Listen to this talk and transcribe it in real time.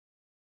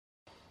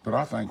But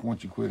I think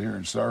once you quit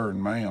hearing sir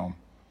and ma'am,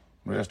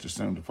 rest is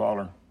soon to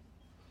follow.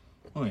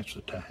 Oh, it's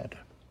the tide.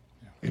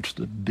 It's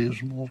the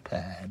dismal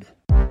tide.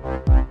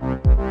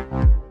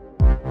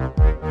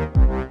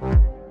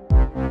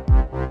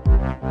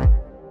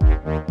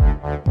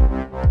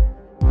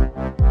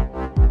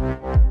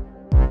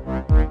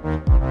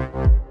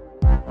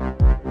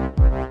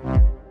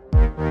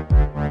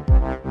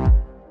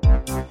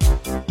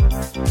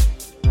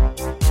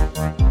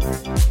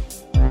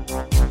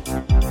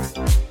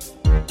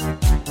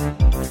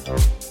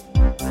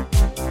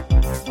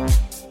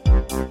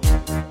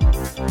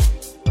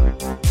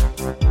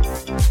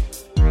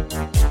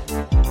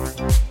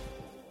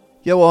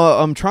 Yeah,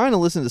 well, I'm trying to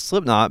listen to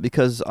Slipknot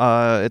because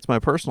it's my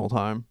personal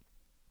time.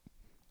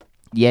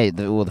 Yeah,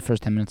 the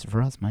first 10 minutes are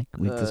for us, Mike.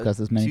 We've discussed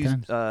this many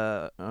times.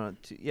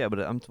 Yeah,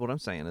 but what I'm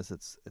saying is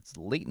it's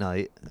late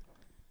night.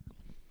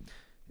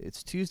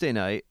 It's Tuesday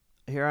night.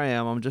 Here I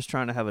am. I'm just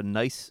trying to have a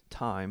nice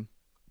time.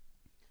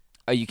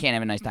 Oh, you can't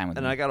have a nice time with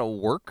me. And I got to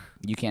work.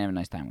 You can't have a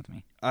nice time with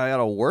me. I got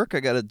to work.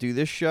 I got to do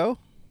this show.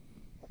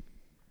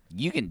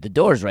 You can. The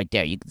door's right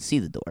there. You can see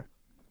the door.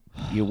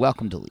 You're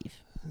welcome to leave.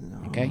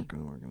 No, okay?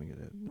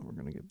 We're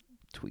gonna get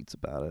tweets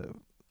about it.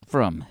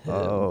 From who?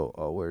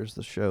 Oh, where's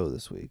the show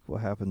this week?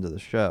 What happened to the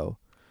show?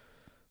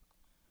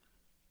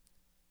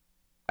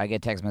 I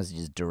get text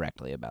messages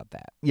directly about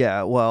that.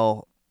 Yeah,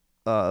 well,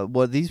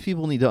 what these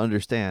people need to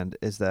understand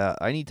is that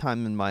I need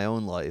time in my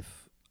own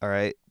life, all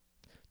right,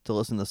 to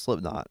listen to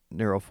Slipknot,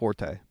 Nero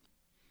Forte.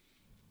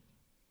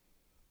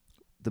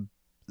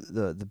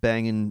 The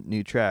banging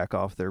new track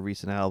off their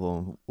recent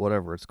album,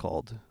 whatever it's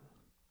called.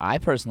 I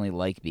personally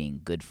like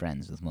being good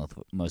friends with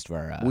most of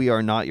our We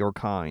Are Not Your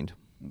Kind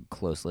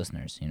close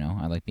listeners, you know?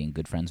 I like being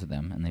good friends with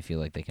them, and they feel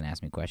like they can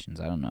ask me questions.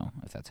 I don't know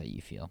if that's how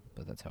you feel,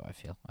 but that's how I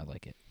feel. I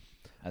like it.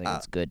 I think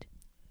it's good.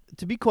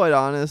 To be quite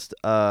honest,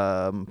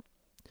 I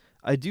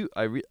do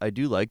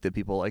like that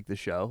people like the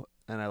show,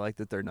 and I like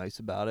that they're nice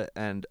about it.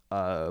 And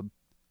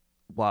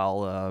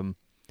while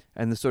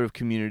and the sort of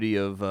community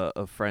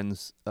of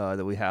friends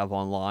that we have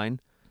online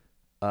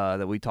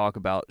that we talk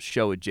about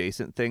show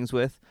adjacent things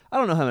with, I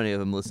don't know how many of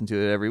them listen to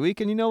it every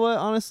week. And you know what?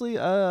 Honestly,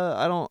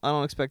 I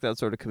don't expect that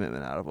sort of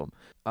commitment out of them.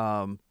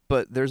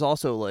 But there's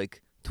also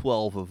like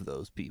 12 of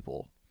those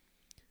people.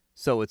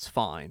 So it's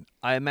fine.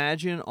 I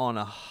imagine on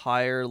a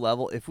higher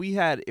level, if we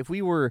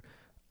were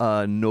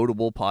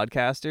notable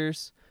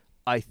podcasters,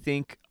 I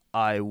think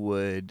I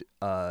would.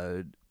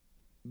 I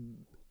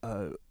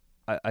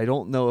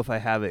don't know if I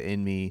have it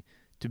in me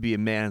to be a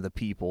man of the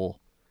people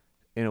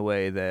in a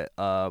way that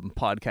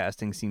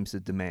podcasting seems to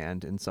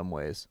demand in some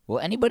ways. Well,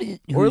 anybody,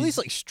 or at least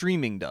like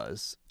streaming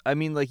does. I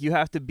mean, like you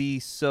have to be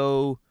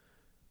so.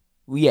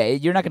 Yeah,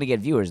 you're not going to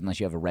get viewers unless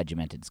you have a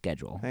regimented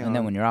schedule. Hang and on.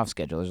 then when you're off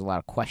schedule, there's a lot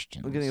of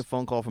questions. I'm getting a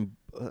phone call from.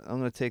 I'm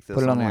going to take this.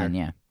 Put it on online,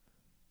 air. yeah.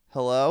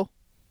 Hello?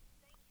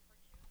 Thank you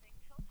for choosing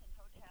Hilton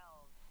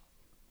Hotels.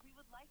 We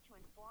would like to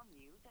inform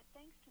you that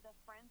thanks to the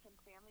Friends and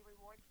Family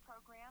Rewards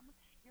program,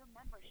 your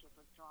membership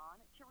was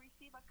drawn to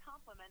receive a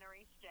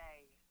complimentary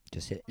stay.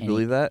 Just hit You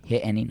believe that?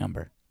 Hit any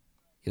number.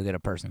 You'll get a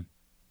person.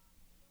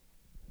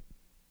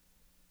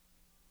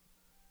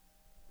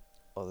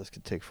 Oh, this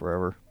could take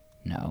forever.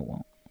 No, it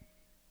won't.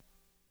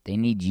 They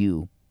need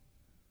you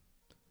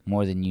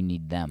more than you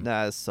need them.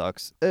 Nah, this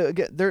sucks.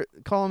 They're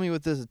calling me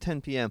with this at 10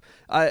 p.m.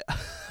 We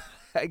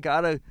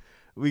got a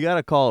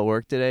call at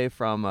work today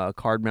from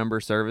Card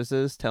Member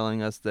Services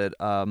telling us that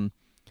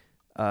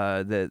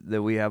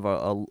that we have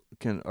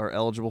are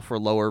eligible for a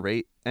lower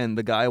rate, and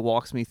the guy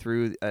walks me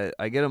through.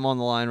 I get him on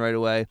the line right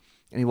away,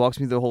 and he walks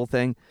me through the whole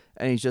thing,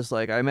 and he's just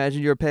like, "I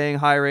imagine you're paying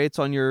high rates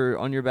on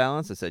your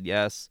balance." I said,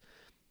 "Yes,"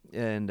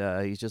 and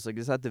he's just like,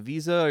 "Is that the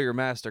Visa or your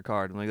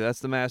MasterCard?" I'm like, "That's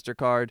the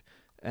MasterCard."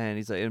 And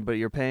he's like, "But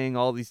you're paying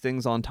all these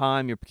things on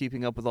time. You're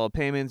keeping up with all the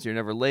payments. You're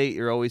never late.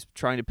 You're always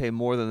trying to pay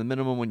more than the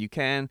minimum when you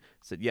can." I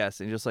said, "Yes."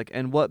 And he's just like,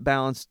 "And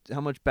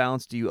how much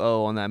balance do you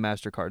owe on that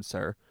MasterCard,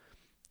 sir?"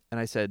 And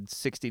I said,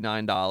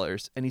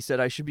 $69. And he said,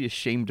 "I should be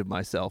ashamed of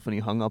myself." And he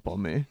hung up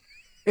on me.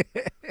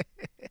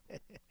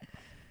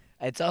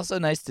 It's also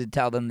nice to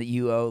tell them that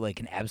you owe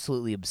like an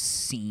absolutely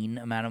obscene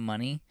amount of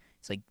money.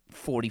 It's like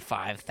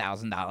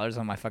 $45,000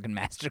 on my fucking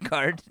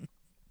MasterCard.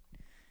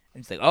 And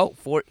it's like, oh,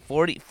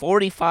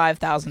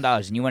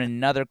 $45,000, and you want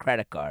another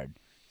credit card.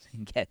 So you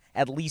can get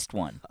at least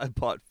one. I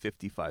bought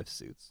 55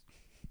 suits.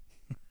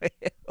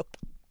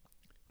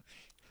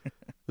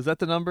 Was that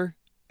the number?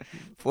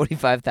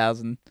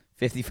 45,000,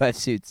 55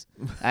 suits.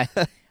 I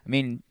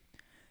mean,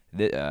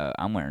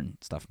 I'm wearing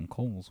stuff from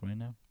Kohl's right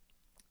now.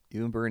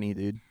 You and Bernie,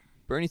 dude.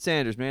 Bernie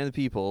Sanders, man of the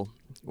people,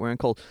 wearing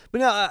Kohl's.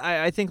 But no,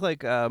 I think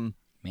like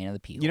man of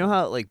the people. You know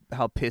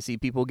how pissy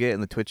people get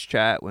in the Twitch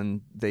chat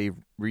when they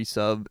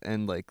resub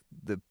and like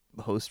the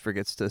host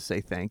forgets to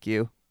say thank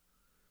you.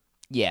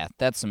 Yeah,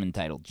 that's some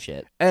entitled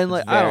shit. And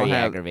like it's very I don't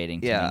have aggravating.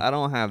 To me. I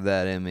don't have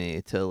that in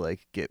me to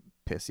like get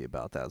pissy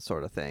about that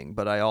sort of thing.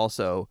 But I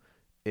also,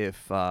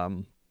 if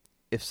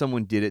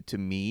someone did it to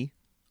me,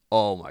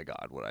 oh my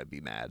God, would I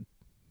be mad?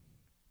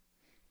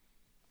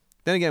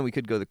 Then again, we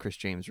could go the Chris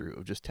James route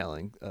of just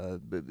telling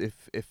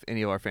if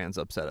any of our fans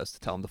upset us to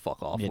tell them to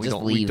fuck off. Yeah, we just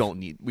don't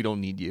leave. we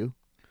don't need you.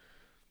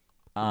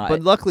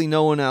 But luckily,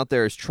 no one out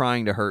there is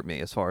trying to hurt me,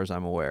 as far as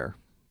I'm aware.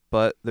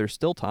 But there's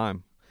still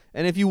time.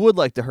 And if you would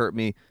like to hurt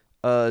me,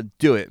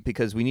 do it,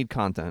 because we need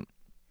content.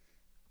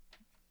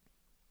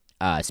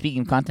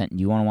 Speaking of content,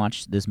 you want to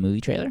watch this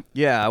movie trailer?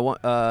 Yeah, I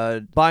want.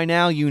 By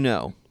now, you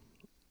know.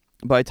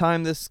 By the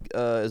time this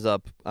is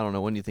up, I don't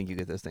know. When do you think you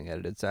get this thing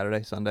edited?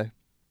 Saturday, Sunday,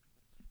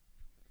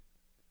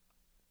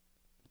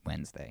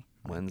 Wednesday.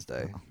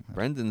 Wednesday.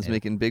 Brendan's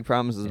making big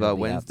promises It'll about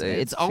be out Wednesday.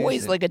 today. It's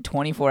always like a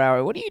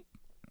 24-hour. What do you?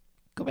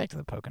 Go back to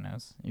the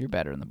Poconos. You're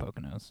better in the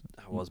Poconos.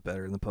 I was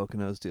better in the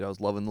Poconos, dude. I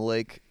was loving the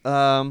lake.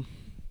 I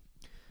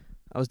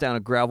was down a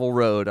gravel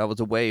road. I was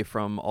away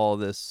from all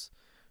this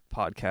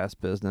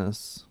podcast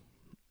business.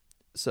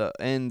 So,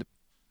 and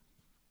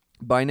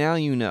by now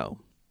you know,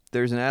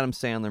 there's an Adam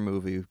Sandler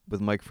movie with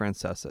Mike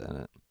Francesa in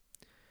it.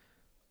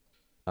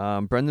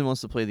 Brendan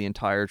wants to play the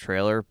entire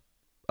trailer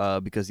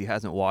because he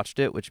hasn't watched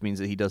it, which means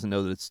that he doesn't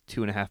know that it's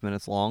 2.5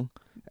 minutes long,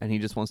 and he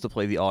just wants to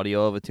play the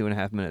audio of a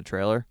 2.5 minute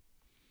trailer.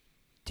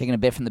 Taking a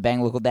bit from the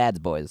Bang Local Dads,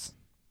 boys.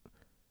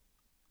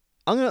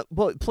 I'm gonna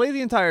play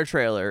the entire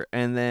trailer,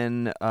 and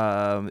then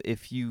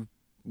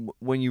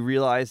when you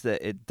realize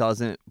that it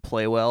doesn't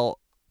play well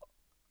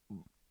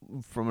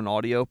from an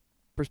audio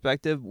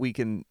perspective, we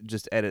can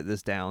just edit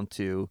this down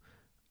to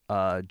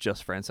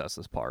just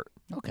Francesa's part.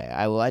 Okay.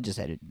 I just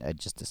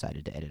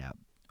decided to edit out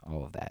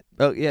all of that.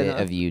 Oh yeah, Bit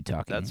of you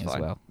talking that's as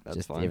fine. well. That's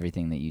just fine.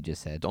 everything that you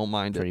just said. Don't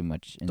mind pretty it.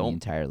 much in Don't- the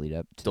entire lead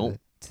up to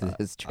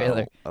this I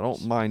trailer.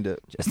 don't mind it.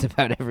 Just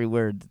about every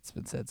word that's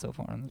been said so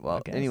far on the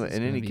Well, podcast. anyway, is in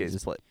gonna any be case,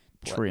 just play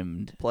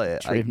trimmed.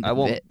 it. Trimmed I a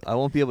won't. bit. I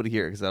won't be able to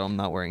hear it because I'm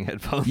not wearing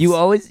headphones. You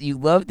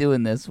love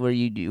doing this where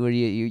you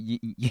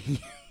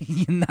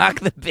knock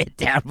the bit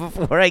down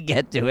before I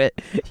get to it.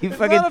 You It's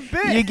fucking not a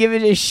bit. you give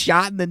it a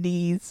shot in the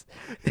knees.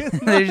 It's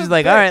They're not just a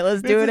like, bit. all right,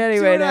 let's do It's it a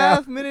anyway now.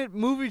 2.5 minute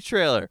movie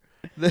trailer.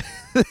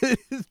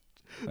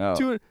 Oh,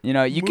 Two-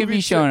 you could movie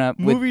be showing up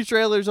with movie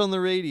trailers on the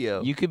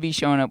radio. you could be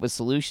showing up with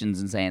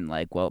solutions and saying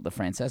like, well, the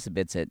Francesa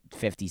bit's at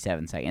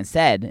 57 seconds.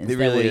 Instead, It what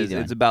really are you is.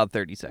 doing? It's about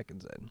 30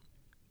 seconds in.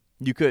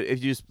 You could,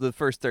 if you just the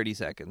first 30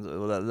 seconds,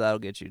 that'll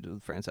get you to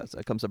Francesa.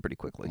 It comes up pretty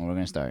quickly. Well, we're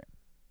gonna start.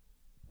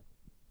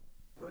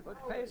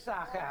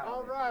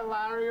 All right,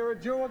 Larry, you're a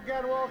Jew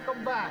again.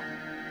 Welcome back.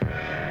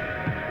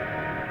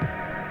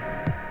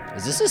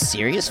 Is this a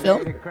serious Take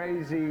film? a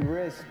crazy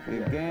risk, you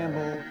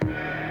gamble.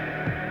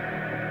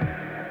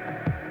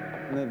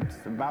 And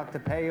it's about to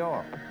pay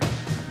off.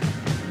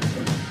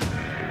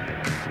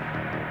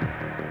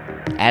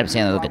 Adam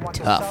Sandler I looking want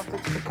tough. the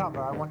Celtics to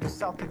cover. I want the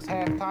Celtics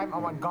halftime. I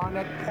want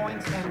Garnett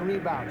points and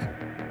rebounds.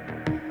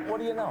 What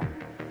do you know?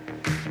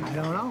 I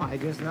don't know. I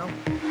just know.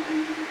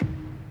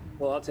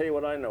 Well, I'll tell you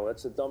what I know.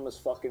 It's the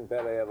dumbest fucking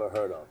bet I ever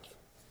heard of.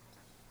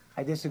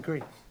 I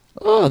disagree.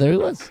 Oh, there he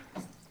was.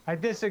 I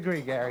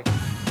disagree, Gary.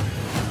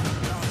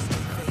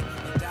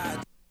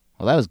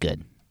 Well, that was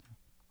good.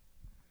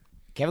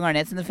 Kevin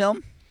Garnett's in the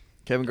film.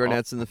 Kevin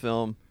Garnett's in the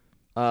film.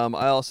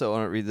 I also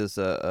want to read this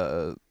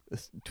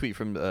tweet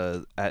from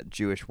at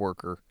Jewish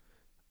Worker,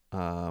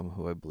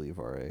 who I believe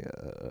are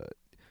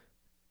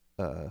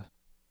a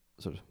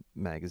sort of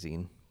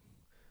magazine.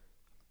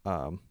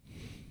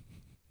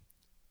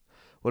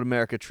 What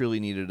America truly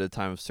needed at a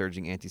time of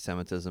surging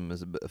anti-Semitism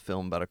is a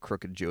film about a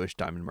crooked Jewish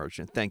diamond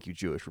merchant. Thank you,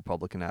 Jewish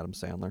Republican Adam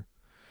Sandler.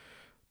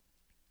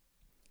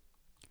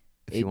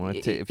 If you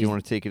want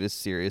to take it as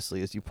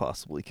seriously as you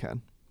possibly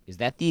can. Is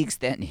that the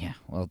extent? Yeah.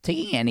 Well,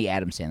 taking any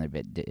Adam Sandler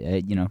bit,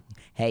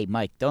 hey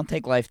Mike, don't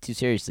take life too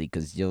seriously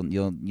because you'll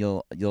never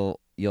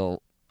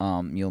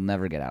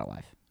get out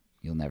alive.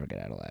 You'll never get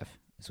out alive.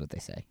 Is what they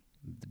say.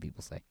 The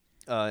people say.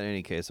 In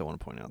any case, I want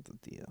to point out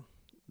that the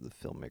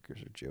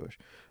filmmakers are Jewish,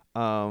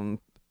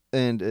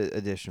 and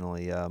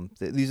additionally,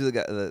 these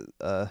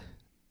are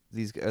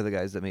these are the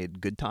guys that made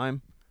Good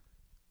Time,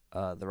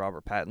 the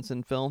Robert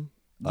Pattinson film.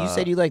 You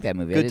said you liked that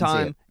movie. I Good didn't see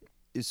Time it.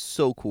 is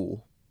so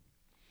cool,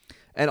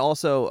 and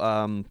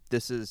also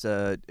this is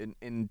an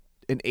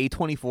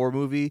A24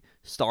 movie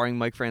starring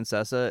Mike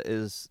Francesa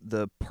is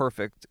the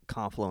perfect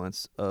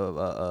confluence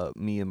of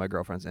me and my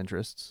girlfriend's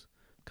interests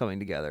coming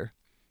together.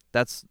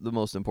 That's the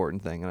most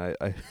important thing, and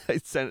I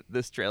sent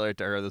this trailer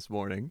to her this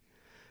morning,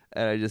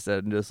 and I just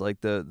said just like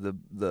the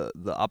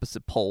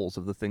opposite poles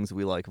of the things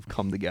we like have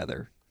come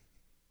together,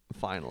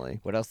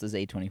 finally. What else does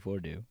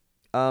A24 do?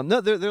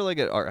 No, they're like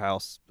an art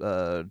house,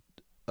 sort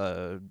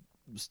of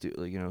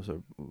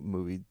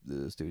movie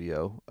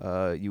studio.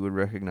 You would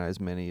recognize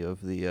many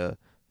of the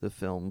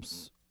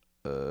films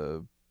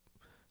that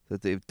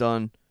they've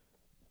done.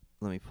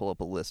 Let me pull up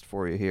a list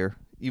for you here.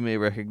 You may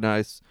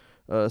recognize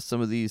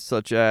some of these,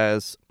 such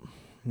as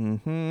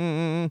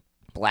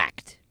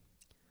Blacked.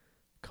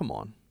 Come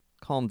on,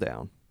 calm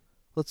down.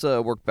 Let's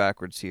work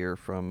backwards here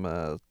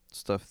from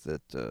stuff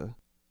that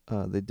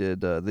they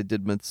did. They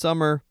did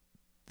Midsummer.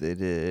 They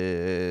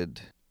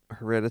did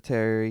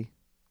Hereditary,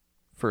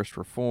 First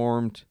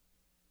Reformed.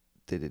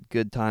 They did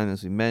Good Time,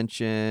 as we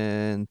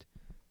mentioned.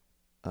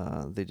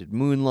 They did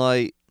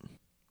Moonlight.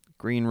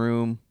 Green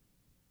Room.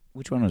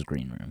 Which one was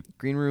Green Room?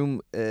 Green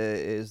Room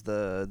is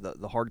the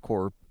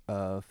hardcore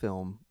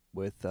film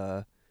with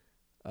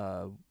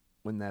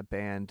when that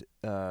band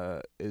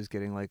is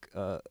getting like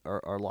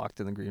are locked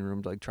in the green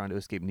room like trying to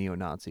escape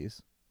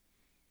neo-Nazis.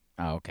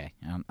 Oh, okay.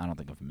 I don't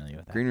think I'm familiar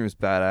with that. Green Room's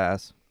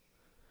badass.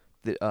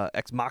 The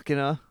Ex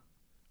Machina.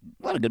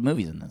 A lot of good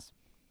movies in this.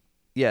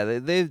 Yeah,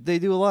 they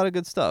do a lot of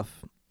good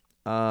stuff.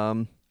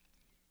 And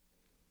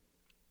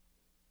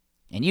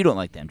you don't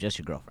like them, just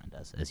your girlfriend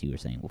does, as you were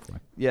saying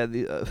before. Yeah,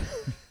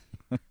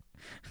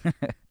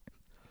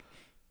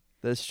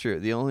 that's true.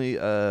 The only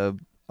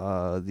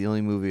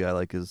movie I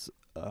like is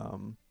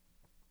the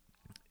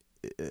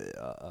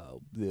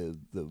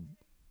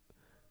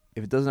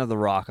if it doesn't have The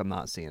Rock, I'm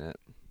not seeing it.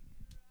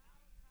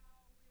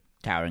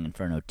 Towering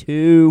Inferno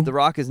 2. The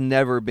Rock has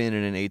never been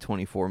in an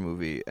A24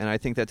 movie, and I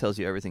think that tells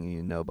you everything you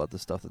need to know about the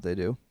stuff that they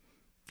do.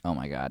 Oh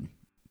my God,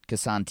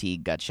 Kassan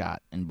Teague got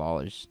shot in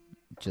Ballers.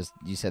 Just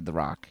you said The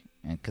Rock,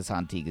 and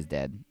Kassan Teague is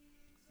dead.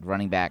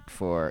 Running back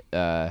for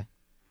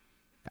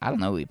I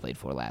don't know who he played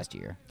for last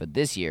year, but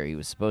this year he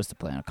was supposed to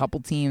play on a couple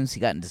teams. He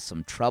got into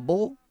some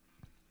trouble.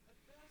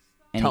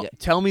 And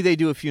tell me they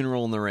do a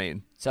funeral in the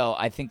rain. So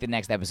I think the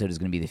next episode is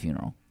going to be the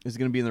funeral. It's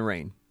going to be in the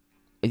rain.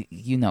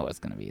 You know it's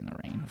going to be in the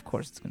rain. Of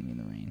course it's going to be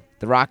in the rain.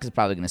 The Rock is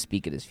probably going to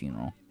speak at his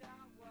funeral.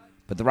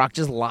 But The Rock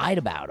just lied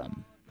about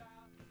him.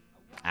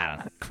 I don't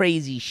know.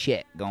 Crazy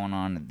shit going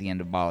on at the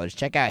end of Ballers.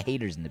 Check out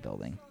Haters in the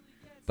Building.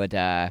 But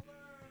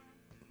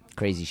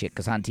crazy shit.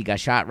 Kassan Teague got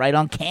shot right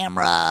on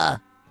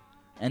camera.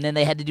 And then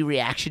they had to do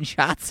reaction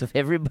shots of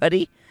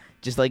everybody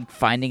just like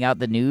finding out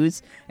the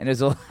news. And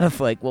there's a lot of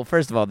like, well,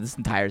 first of all, this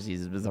entire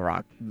season has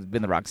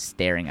been The Rock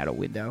staring out a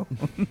window.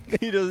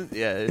 He doesn't.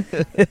 Yeah,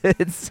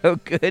 it's so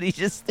good. He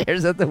just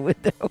stares out the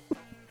window,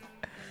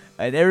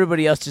 and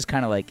everybody else just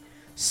kind of like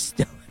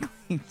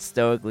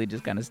stoically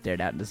just kind of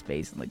stared out into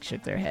space and like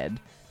shook their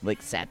head,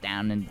 like sat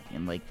down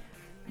and like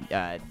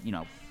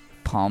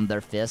palmed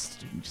their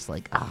fist, and just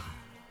like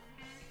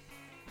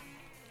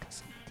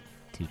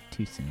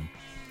too soon.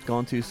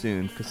 Gone too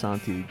soon,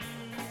 Kassan Teague.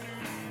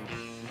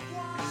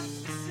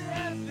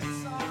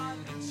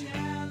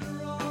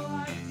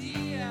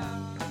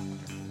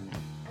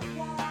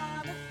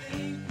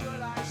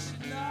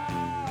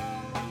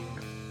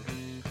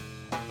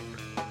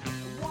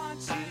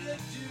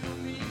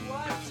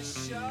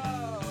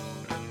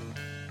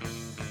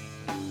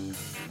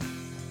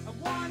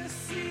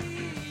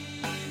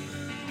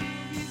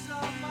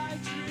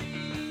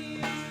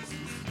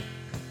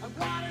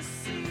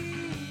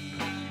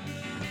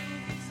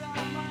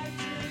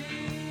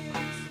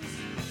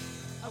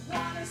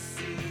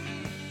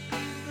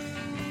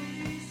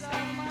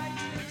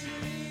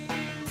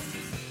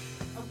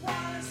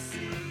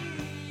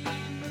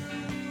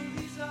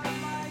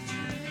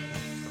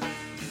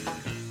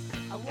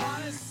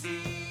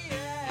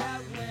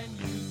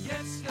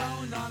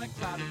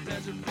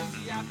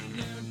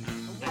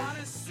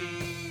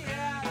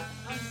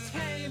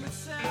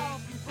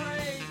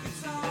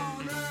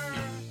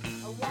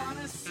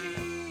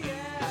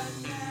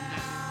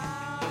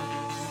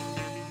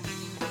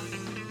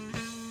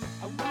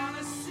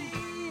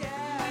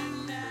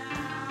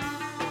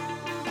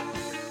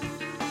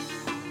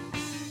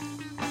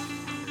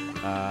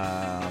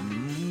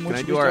 Can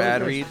I do our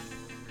ad read?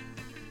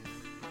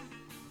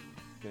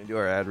 Can I do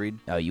our ad read?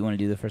 Oh, you want to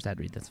do the first ad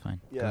read? That's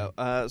fine.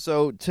 Yeah.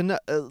 So tonight,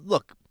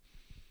 look.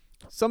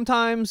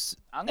 Sometimes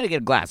I'm gonna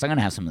get a glass. I'm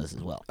gonna have some of this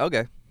as well.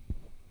 Okay.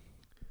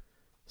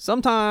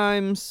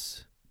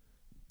 Sometimes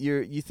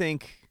you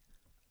think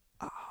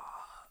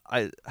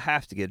I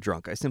have to get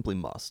drunk. I simply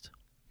must.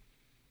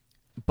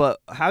 But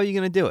how are you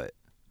gonna do it?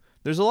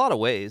 There's a lot of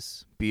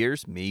ways.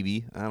 Beers,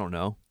 maybe. I don't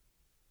know.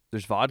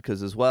 There's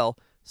vodkas as well.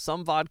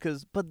 Some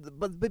vodkas, but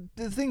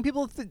the thing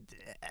people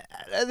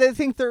they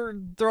think they're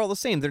all the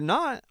same. They're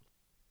not.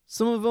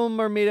 Some of them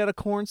are made out of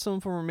corn. Some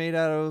of them are made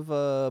out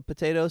of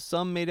potatoes.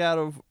 Some made out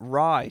of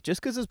rye.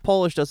 Just because it's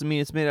Polish doesn't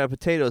mean it's made out of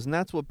potatoes, and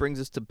that's what brings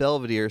us to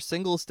Belvedere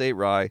single estate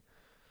rye.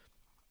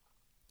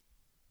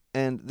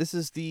 And this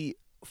is the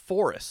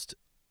forest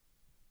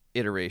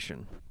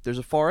iteration. There's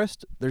a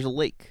forest. There's a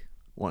lake.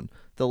 One.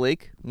 The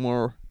lake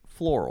more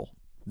floral.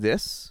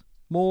 This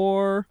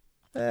more,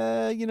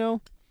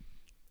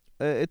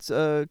 it's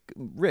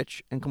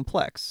rich and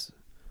complex.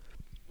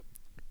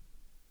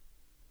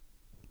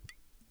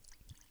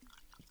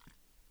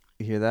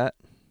 You hear that?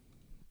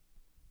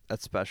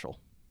 That's special.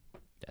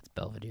 That's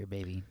Belvedere,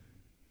 baby.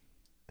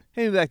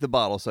 Hand me back the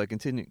bottle so I can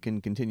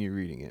continue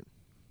reading it.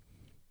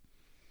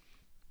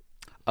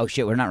 Oh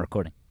shit, we're not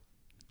recording.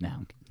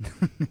 No.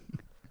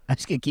 I'm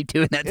just gonna keep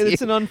doing that.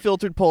 It's an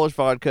unfiltered Polish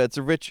vodka. It's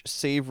a rich,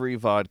 savory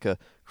vodka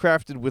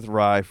crafted with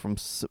rye from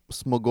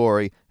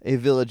Smogory, a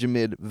village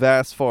amid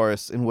vast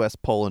forests in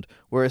West Poland,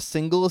 where a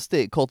single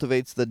estate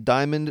cultivates the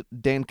Diamond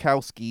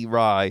Dankowski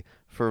rye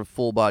for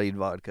full-bodied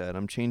vodka. And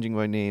I'm changing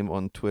my name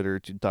on Twitter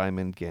to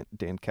Diamond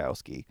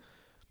Dankowski.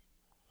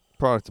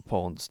 Product of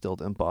Poland,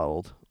 distilled and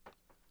bottled.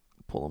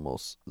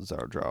 Polomos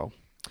Zardrow.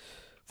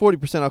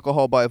 40%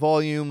 alcohol by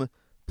volume.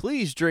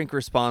 Please drink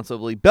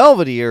responsibly.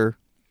 Belvedere.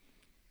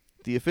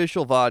 the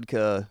official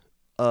vodka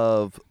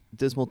of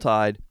Dismal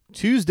Tide,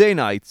 Tuesday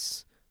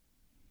nights,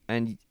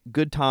 and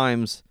good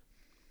times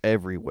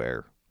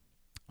everywhere.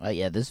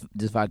 Yeah, this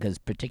vodka is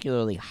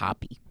particularly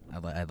hoppy.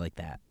 I like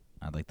that.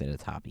 I like that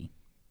it's hoppy.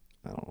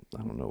 I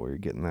don't know where you're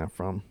getting that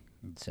from.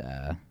 It's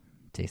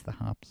taste the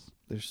hops.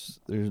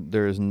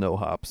 There is no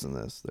hops in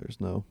this. There's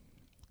no.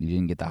 You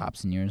didn't get the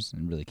hops in yours.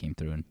 It really came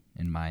through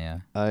in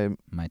my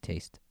my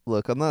taste.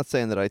 Look, I'm not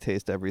saying that I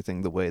taste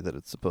everything the way that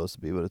it's supposed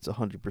to be, but it's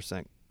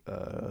 100%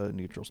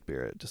 neutral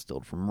spirit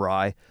distilled from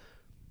rye.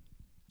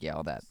 Yeah,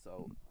 all that.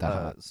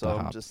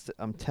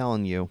 I'm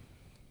telling you,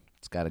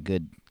 it's got a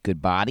good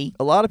body.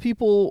 a lot of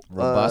people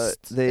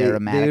Robust, they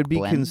aromatic would be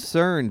blend.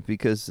 concerned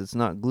because it's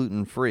not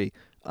gluten free.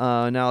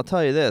 Now I'll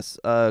tell you this: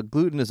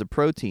 gluten is a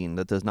protein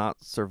that does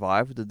not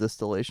survive the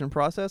distillation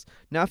process.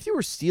 Now, if you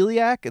were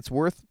celiac, it's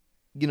worth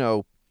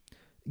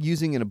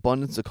using an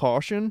abundance of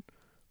caution.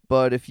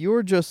 But if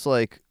you're just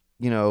like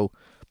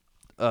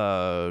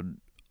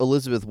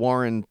Elizabeth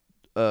Warren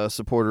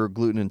supporter,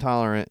 gluten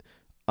intolerant,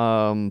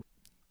 I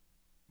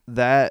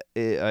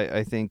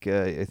think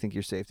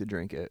you're safe to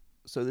drink it.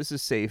 So this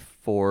is safe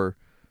for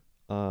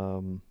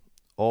all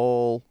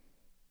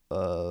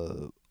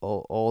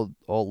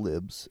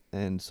libs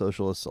and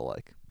socialists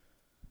alike,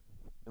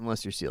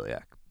 unless you're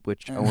celiac,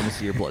 which I want to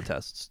see your blood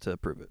tests to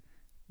prove it.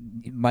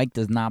 Mike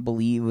does not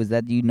believe. Was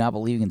that you not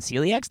believing in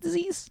celiac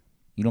disease?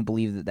 You don't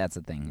believe that that's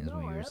a thing, is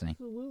what you were saying.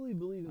 I absolutely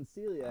believe in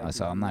celiac.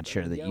 So I'm not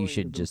sure that you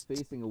should just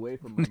facing away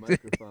from my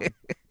microphone.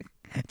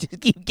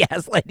 just keep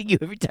gaslighting you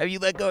every time you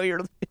let go of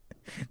your.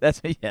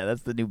 That's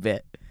the new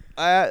bit.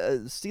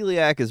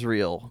 Celiac is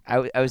real.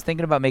 I was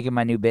thinking about making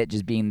my new bit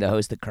just being the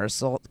host that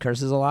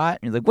curses a lot.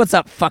 And you're like, "What's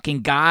up,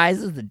 fucking guys?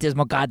 This is the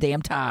Dismal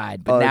Goddamn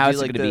Tide." But now it's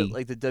like going to be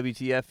like the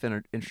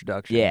WTF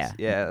introductions.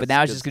 yeah. But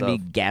now it's just going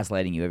to be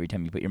gaslighting you every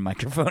time you put your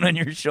microphone on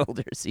your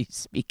shoulder so you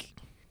speak.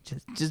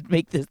 Just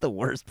make this the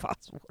worst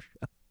possible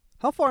show.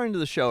 How far into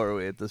the show are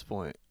we at this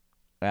point?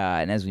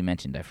 And as we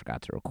mentioned, I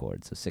forgot to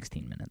record, so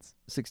 16 minutes.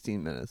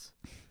 16 minutes.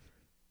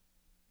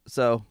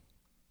 So,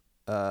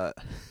 so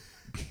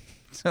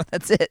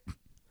that's it.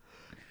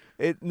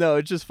 It's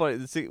just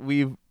funny.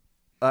 We've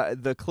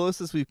the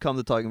closest we've come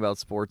to talking about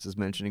sports is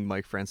mentioning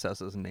Mike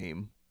Francesa's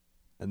name,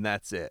 and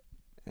that's it.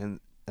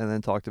 And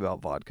then talked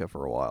about vodka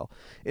for a while.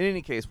 In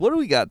any case, what do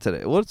we got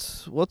today?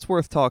 What's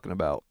worth talking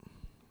about?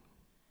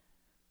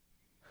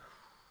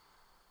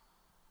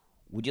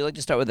 Would you like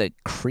to start with a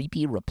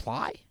creepy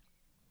reply?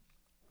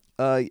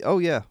 Oh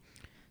yeah.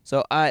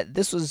 So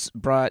this was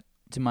brought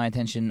to my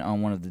attention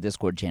on one of the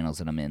Discord channels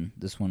that I'm in.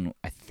 This one,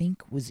 I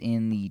think, was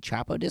in the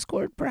Chapo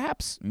Discord,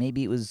 perhaps.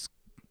 Maybe it was...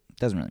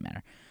 Doesn't really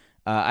matter.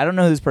 I don't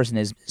know who this person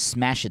is.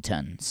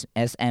 Smasheton.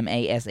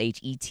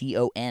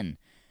 Smasheton.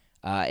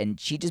 And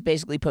she just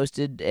basically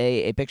posted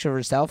a picture of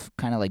herself,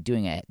 kind of like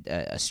doing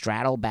a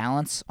straddle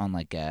balance on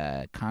like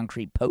a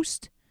concrete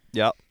post.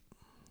 Yep.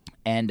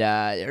 And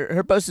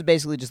her post is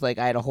basically just like,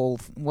 I had a whole...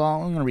 I'm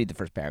going to read the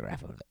first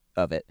paragraph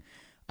of it.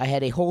 I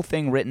had a whole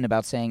thing written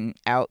about staying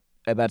out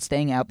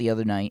the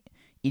other night,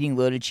 eating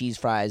loaded cheese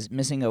fries,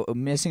 missing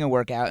a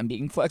workout, and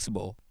being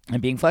flexible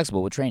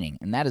with training,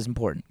 and that is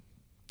important.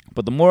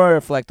 But the more I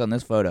reflect on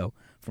this photo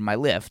from my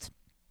lift,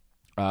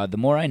 the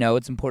more I know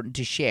it's important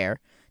to share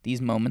these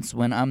moments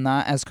when I'm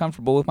not as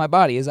comfortable with my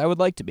body as I would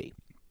like to be.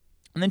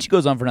 And then she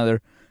goes on for another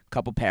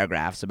couple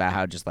paragraphs about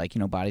how just like,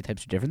 body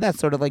types are different. That's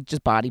sort of like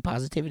just body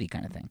positivity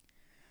kind of thing.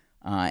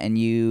 And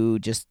you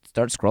just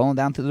start scrolling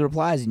down through the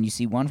replies, and you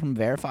see one from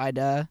verified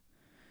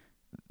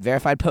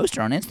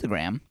poster on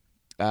Instagram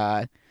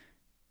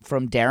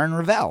from Darren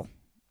Ravel.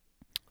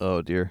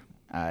 Oh dear.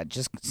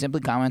 Just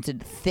simply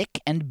commented, thick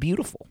and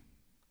beautiful.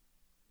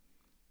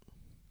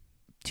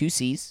 2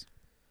 C's.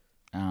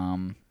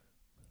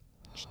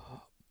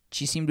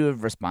 She seemed to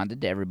have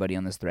responded to everybody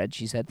on this thread.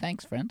 She said,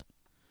 "Thanks, friend."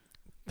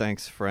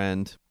 Thanks,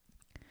 friend.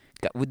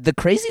 The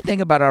crazy thing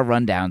about our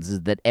rundowns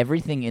is that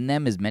everything in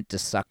them is meant to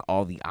suck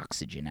all the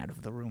oxygen out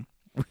of the room,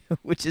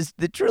 which is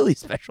the truly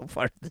special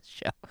part of this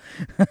show.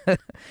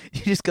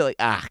 You just go like,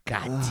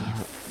 goddamn,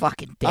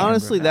 fucking damn.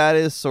 Honestly, Rebecca. that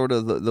is sort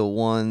of the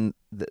one.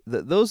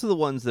 Those are the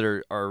ones that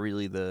are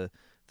really the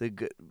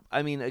good.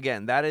 I mean,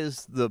 again, that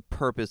is the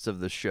purpose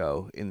of the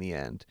show in the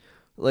end.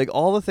 Like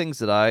all the things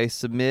that I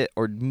submit,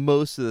 or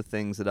most of the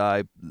things that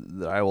I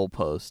will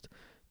post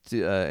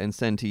to and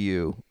send to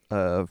you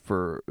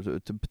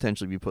to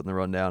potentially be put in the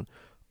rundown,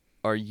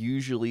 are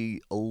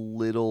usually a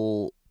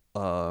little.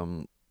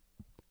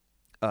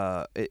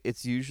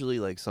 It's usually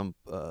like some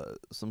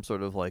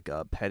sort of like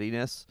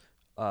pettiness,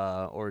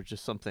 or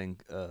just something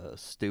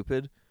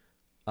stupid.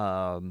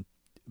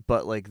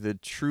 But like the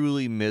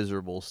truly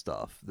miserable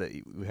stuff that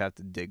you have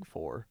to dig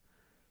for,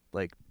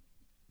 like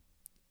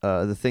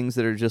the things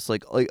that are just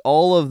like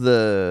all of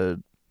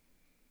the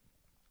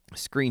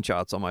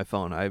screenshots on my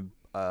phone. I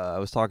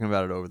was talking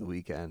about it over the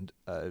weekend.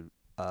 I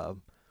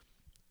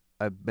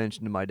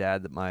mentioned to my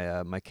dad that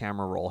my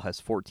camera roll has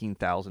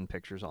 14,000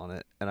 pictures on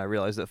it, and I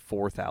realized that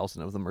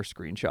 4,000 of them are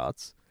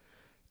screenshots,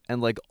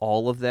 and like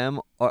all of them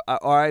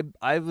are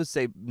I would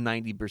say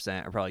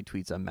 90% are probably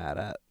tweets I'm mad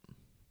at.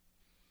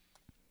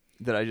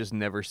 that I just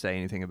never say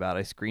anything about.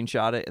 I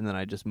screenshot it and then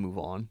I just move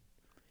on.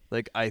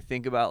 Like, I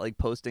think about, like,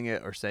 posting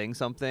it or saying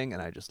something,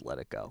 and I just let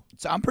it go.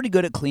 So I'm pretty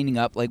good at cleaning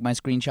up, like, my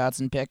screenshots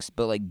and pics,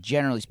 but, like,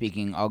 generally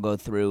speaking, I'll go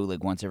through,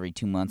 like, once every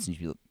 2 months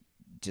and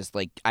just,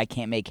 like, I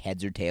can't make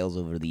heads or tails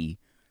over the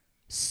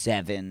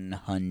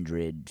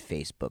 700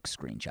 Facebook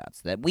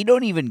screenshots that we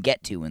don't even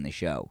get to in the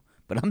show.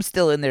 But I'm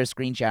still in there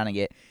screenshotting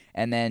it,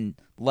 and then,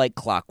 like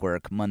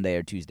clockwork, Monday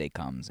or Tuesday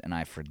comes, and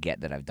I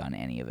forget that I've done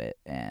any of it,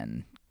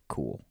 and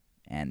cool.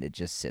 And it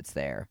just sits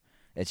there.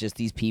 It's just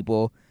these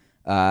people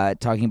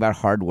talking about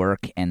hard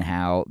work and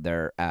how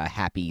they're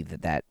happy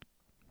that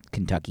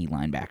Kentucky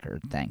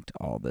linebacker thanked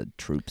all the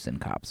troops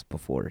and cops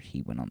before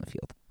he went on the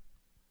field.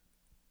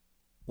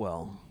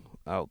 Well,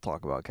 I'll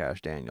talk about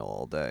Cash Daniel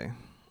all day.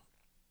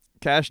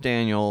 Cash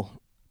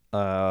Daniel,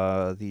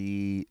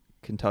 the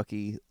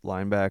Kentucky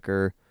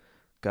linebacker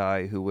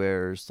guy who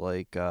wears,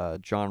 like,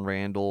 John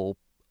Randall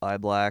eye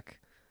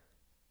black.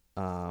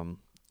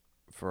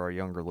 For our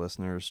younger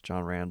listeners,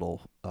 John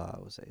Randall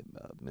was a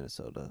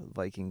Minnesota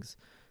Vikings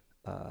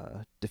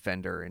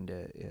defender and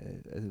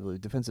I believe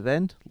defensive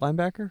end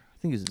linebacker. I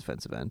think he was a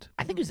defensive end.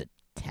 I think he was a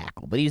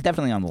tackle, but he was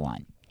definitely on the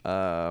line.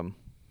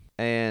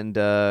 And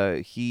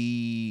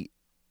he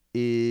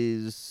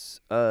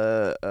is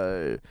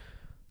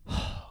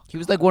he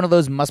was like one of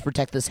those must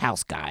protect this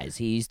house guys.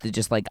 He used to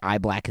just like eye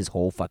black his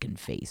whole fucking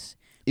face.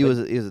 He was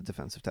a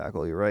defensive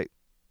tackle. You're right.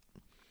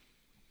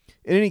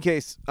 In any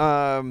case,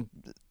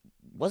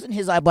 wasn't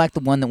his eye black the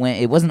one that went?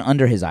 It wasn't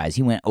under his eyes.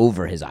 He went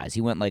over his eyes.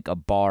 He went like a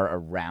bar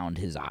around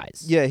his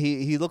eyes. Yeah,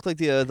 he looked like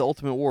the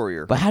Ultimate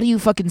Warrior. But how do you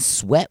fucking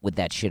sweat with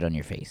that shit on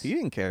your face? He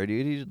didn't care,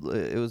 dude.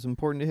 It was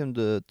important to him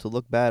to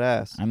look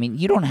badass. I mean,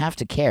 you don't have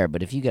to care,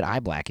 but if you get eye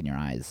black in your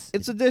eyes,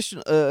 it's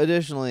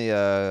additionally,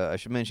 I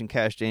should mention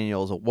Cash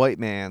Daniel is a white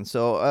man,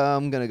 so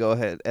I'm gonna go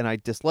ahead and I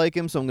dislike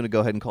him, so I'm gonna go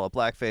ahead and call it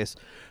blackface.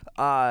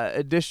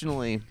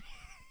 Additionally.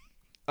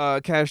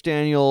 Cash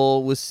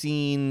Daniel was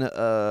seen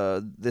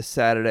this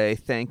Saturday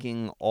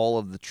thanking all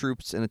of the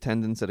troops in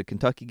attendance at a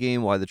Kentucky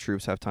game. Why the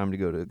troops have time to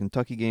go to a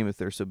Kentucky game if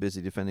they're so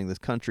busy defending this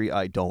country,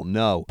 I don't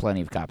know.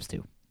 Plenty of cops,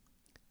 too.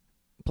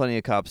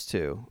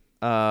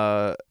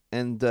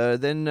 And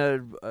then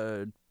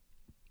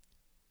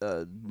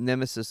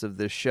nemesis of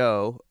this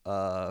show,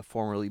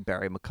 formerly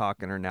Barry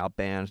McCockiner, now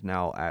banned,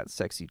 now at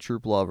Sexy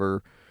Troop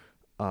Lover,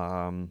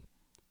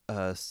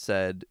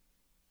 said,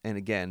 and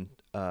again,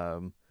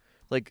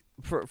 like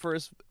for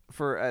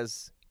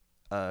as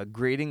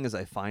grating as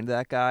I find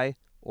that guy,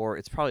 or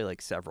it's probably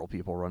like several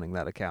people running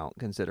that account,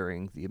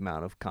 considering the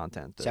amount of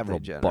content that several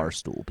they generate.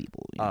 Barstool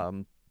people. Yeah.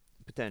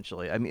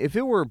 Potentially. I mean, if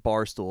it were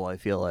Barstool, I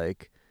feel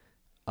like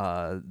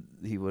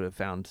he would have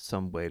found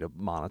some way to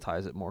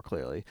monetize it more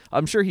clearly.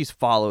 I'm sure he's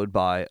followed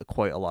by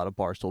quite a lot of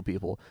Barstool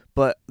people,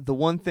 but the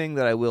one thing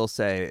that I will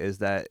say is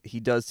that he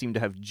does seem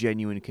to have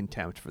genuine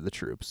contempt for the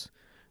troops.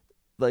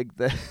 Like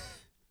that.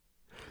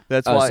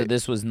 That's why. So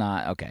this was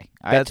not okay.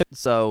 He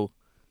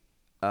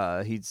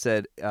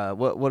said,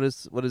 "What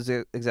is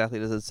it exactly?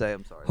 Does it say?"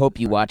 I'm sorry. Hope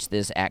you watch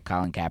this at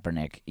Colin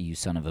Kaepernick, you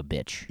son of a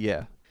bitch.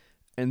 Yeah,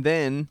 and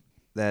then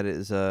that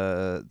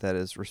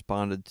is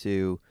responded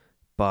to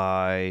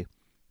by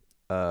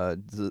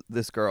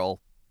this girl,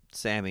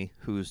 Sammy,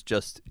 who's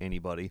just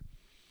anybody.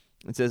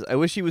 It says, "I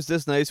wish he was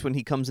this nice when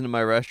he comes into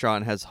my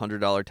restaurant and has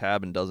 $100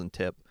 tab and doesn't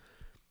tip,"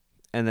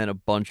 and then a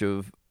bunch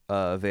of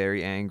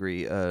very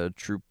angry genuine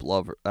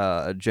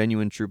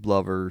troop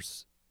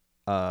lovers,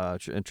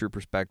 and troop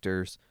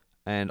respecters,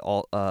 and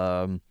all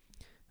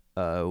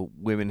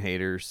women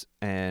haters,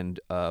 and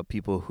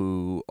people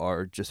who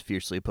are just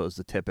fiercely opposed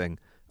to tipping,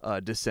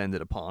 descended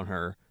upon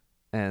her,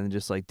 and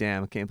just like,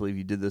 damn, I can't believe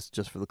you did this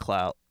just for the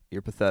clout.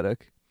 You're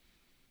pathetic.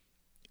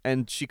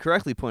 And she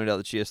correctly pointed out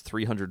that she has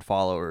 300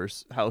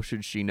 followers. How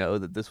should she know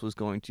that this was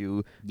going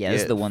to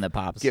this is the one that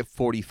pops. Get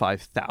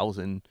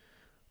 45,000.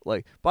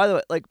 Like, by the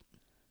way, like,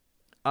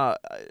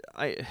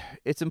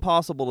 it's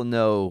impossible to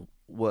know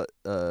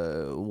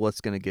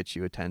what's going to get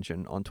you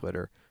attention on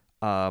Twitter.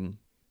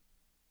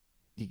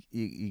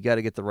 You got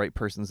to get the right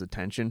person's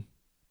attention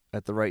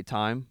at the right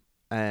time,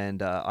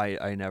 and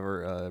I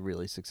never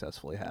really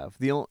successfully have.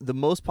 The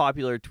most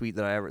popular tweet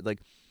that I ever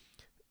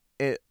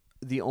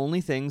the only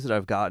things that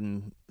I've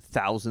gotten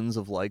thousands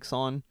of likes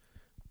on,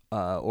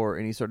 or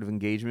any sort of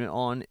engagement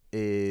on,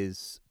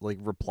 is like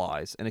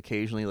replies, and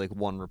occasionally like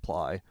one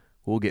reply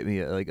will get me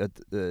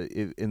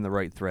in the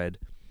right thread,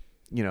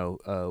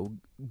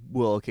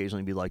 will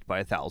occasionally be liked by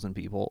 1,000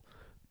 people.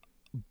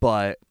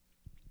 But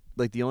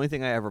like the only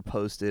thing I ever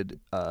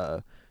posted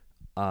that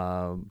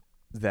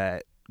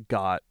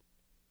got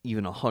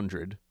even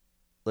 100,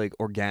 like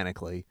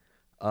organically,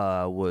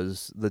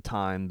 was the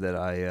time that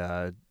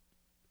I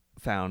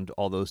found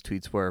all those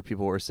tweets where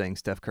people were saying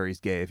Steph Curry's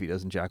gay if he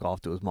doesn't jack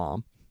off to his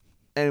mom,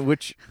 and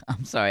which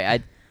I'm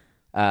sorry,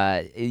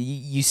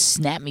 you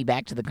snapped me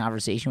back to the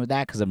conversation with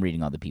that because I'm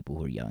reading all the people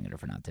who are yelling at her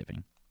for not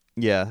tipping.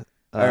 Yeah.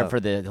 Or for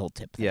the whole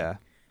tip thing. Yeah.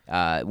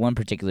 One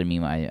particular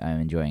meme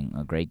I'm enjoying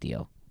a great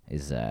deal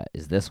is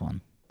this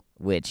one,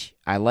 which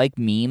I like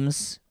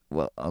memes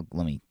well,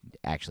 let me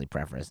actually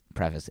preface,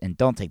 and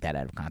don't take that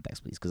out of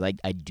context, please, because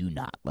I do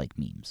not like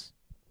memes.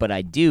 But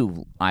I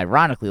do,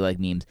 ironically, like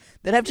memes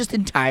that have just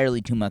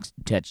entirely too much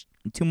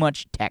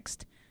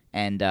text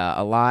and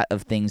a lot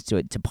of things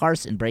to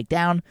parse and break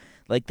down.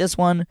 Like this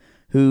one,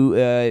 who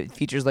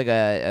features like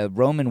a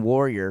Roman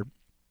warrior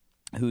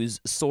whose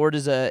sword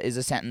is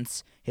a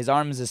sentence, his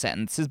arm is a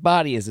sentence, his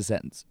body is a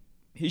sentence,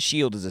 his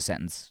shield is a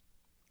sentence.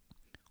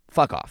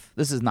 Fuck off.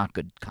 This is not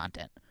good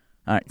content.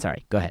 All right,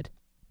 sorry. Go ahead.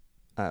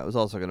 I was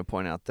also going to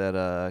point out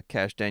that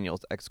Cash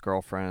Daniel's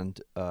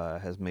ex-girlfriend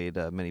has made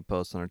many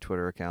posts on her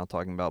Twitter account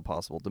talking about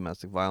possible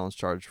domestic violence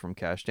charge from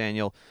Cash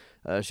Daniel.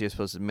 She has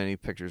posted many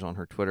pictures on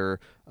her Twitter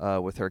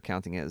with her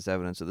counting it as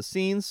evidence of the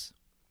scenes.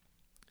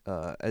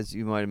 As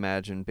you might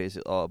imagine,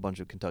 basically a bunch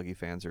of Kentucky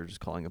fans are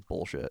just calling it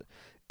bullshit.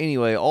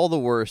 Anyway, all the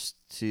worst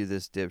to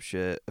this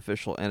dipshit,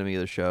 official enemy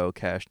of the show,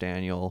 Cash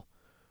Daniel.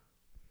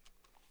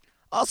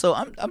 Also,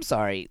 I'm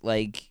sorry,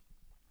 like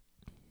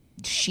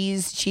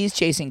she's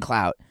chasing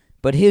clout,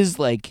 but his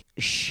like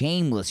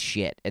shameless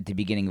shit at the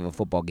beginning of a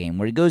football game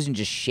where he goes and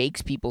just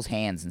shakes people's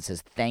hands and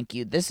says thank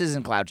you. This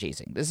isn't clout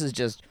chasing. This is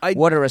just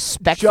what a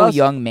respectful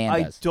young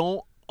man does. I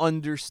don't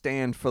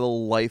understand for the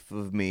life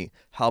of me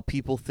how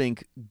people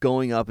think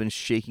going up and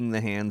shaking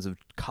the hands of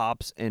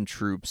cops and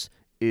troops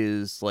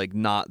is like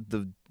not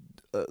the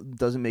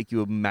doesn't make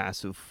you a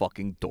massive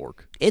fucking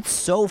dork. It's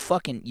so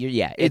fucking you're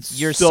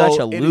so, such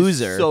a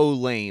loser. It is so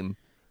lame.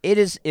 It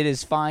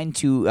is fine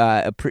to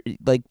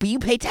but you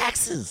pay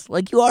taxes.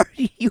 Like you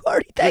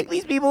already thank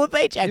these people with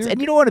paychecks, and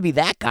you don't want to be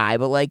that guy,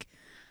 but like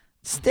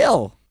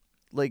still,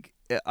 like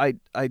I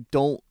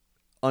don't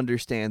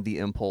understand the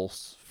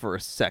impulse for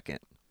a second.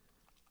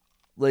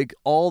 Like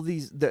all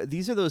these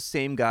are those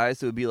same guys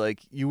that would be like,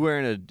 you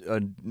wearing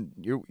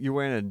you're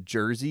wearing a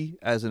jersey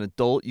as an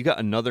adult, you got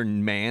another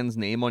man's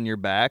name on your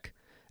back,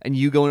 and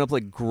you going up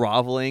like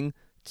groveling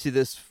to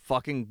this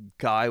fucking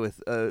guy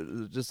with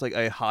just like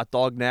a hot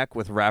dog neck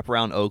with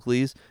wraparound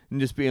Oakleys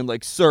and just being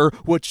like, sir,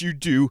 what you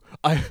do,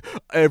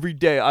 every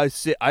day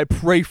I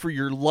pray for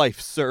your life,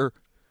 sir.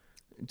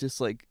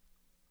 Just like,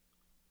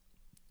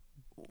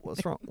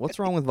 what's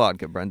wrong with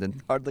vodka,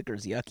 Brendan? Hard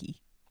liquor's yucky.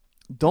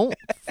 Don't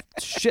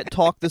shit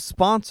talk the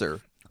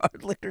sponsor.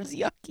 Hard liquor's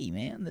yucky,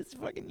 man. That's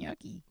fucking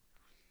yucky.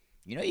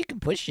 You know you can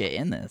put shit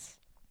in this.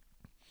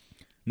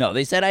 No,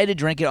 they said I had to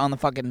drink it on the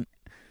fucking...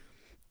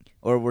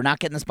 Or we're not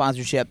getting the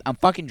sponsorship. I'm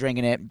fucking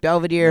drinking it.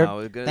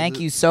 Belvedere, thank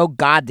you so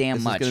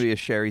goddamn much. This is going to be a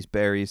Sherry's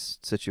Berries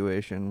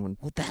situation.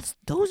 Well,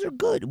 those are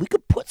good. We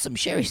could put some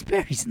Sherry's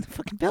Berries in the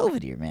fucking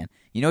Belvedere, man.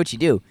 You know what you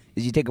do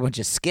is you take a bunch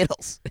of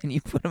Skittles and you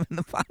put them in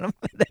the bottom,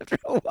 and after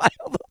a while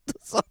they'll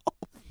dissolve.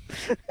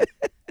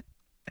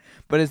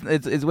 But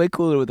it's way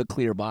cooler with a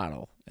clear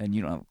bottle, and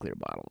you don't have a clear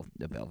bottle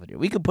of Belvedere.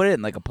 We could put it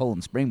in like a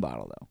Poland Spring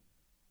bottle, though.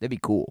 That'd be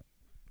cool.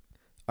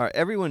 All right,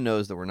 everyone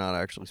knows that we're not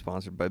actually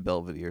sponsored by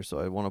Belvedere, so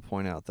I want to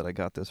point out that I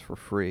got this for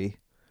free.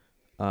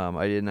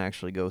 I didn't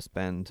actually go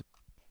spend,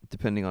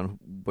 depending on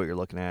what you're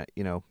looking at,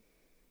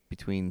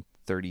 between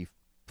 $35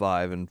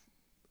 and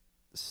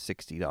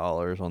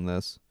 $60 on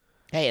this.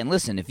 Hey, and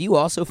listen, if you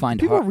also find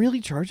people are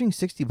really charging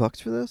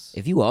 $60 for this?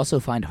 If you also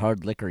find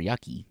hard liquor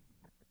yucky,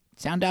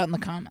 sound out in the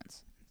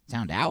comments.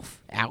 Sound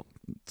Alf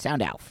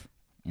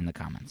in the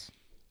comments.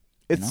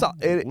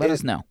 Let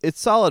us know.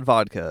 It's solid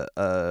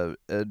vodka,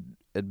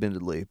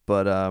 admittedly,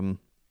 but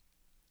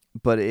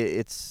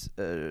it's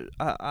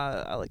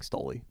I like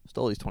Stoli.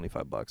 Stoli's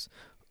 $25.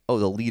 Oh,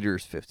 the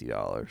liter's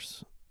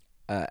 $50.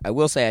 I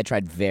will say I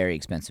tried very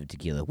expensive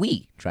tequila.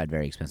 We tried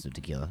very expensive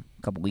tequila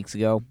a couple weeks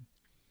ago.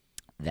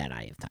 That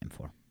I have time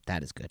for.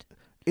 That is good.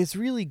 It's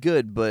really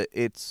good, but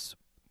it's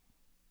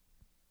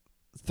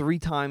 3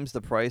 times the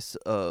price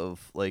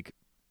of like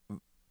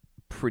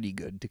pretty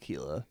good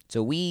tequila.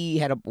 So we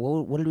had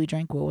what did we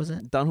drink? What was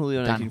it? Don Julio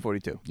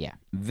 1942. Yeah,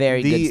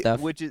 very good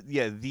stuff. Which is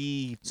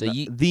the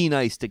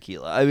nice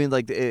tequila. I mean,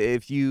 like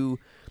if you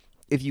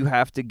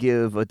have to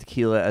give a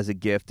tequila as a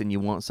gift and you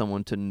want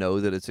someone to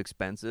know that it's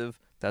expensive,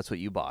 that's what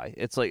you buy.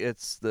 It's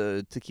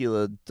the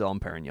tequila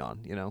Dom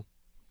Perignon,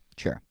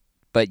 Sure,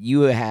 but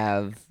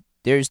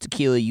there's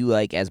tequila you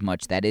like as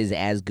much that is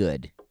as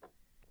good.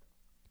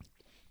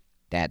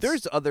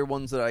 There's other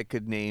ones that I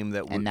could name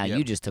that. And now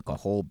you just took a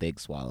whole big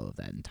swallow of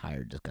that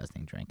entire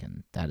disgusting drink,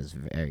 and that is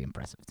very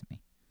impressive to me.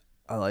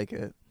 I like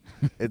it.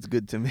 It's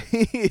good to me.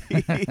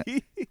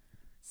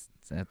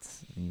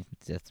 That's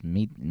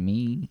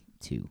me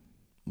too.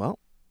 Well,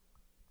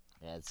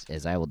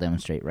 as I will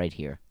demonstrate right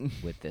here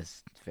with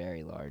this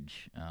very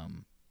large.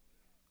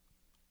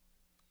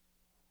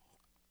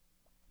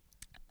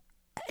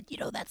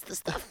 That's the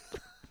stuff.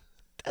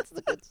 That's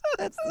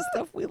the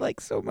stuff we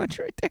like so much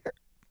right there.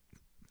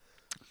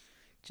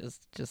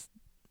 Just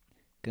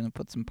gonna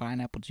put some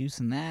pineapple juice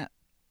in that.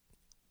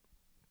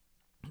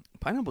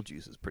 Pineapple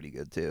juice is pretty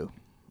good too.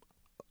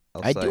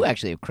 I do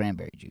actually have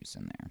cranberry juice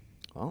in there.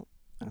 Well,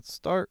 let's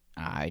start.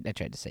 I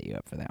tried to set you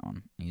up for that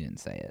one. You didn't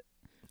say it.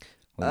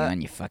 Well, you're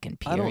on your fucking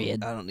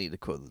period. I don't need to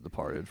quote The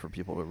Departed for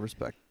people to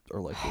respect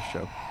or like this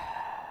show.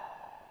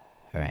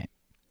 All right.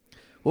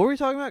 What were we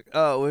talking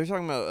about? We were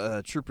talking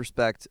about Troop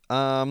Respect.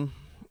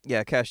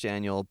 Yeah, Cash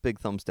Daniel, big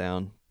thumbs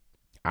down.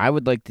 I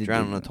would like to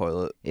drown in a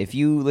toilet. If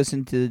you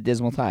listen to the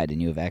Dismal Tide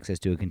and you have access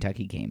to a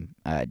Kentucky game,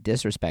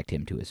 disrespect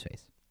him to his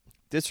face.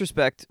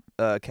 Disrespect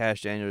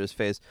Cash Daniel to his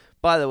face.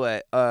 By the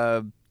way,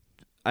 I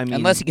mean,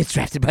 unless he gets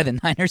drafted by the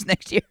Niners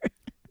next year,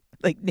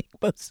 like Nick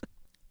Bosa.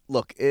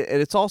 Look,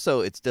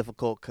 it's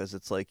difficult because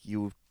it's like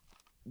you,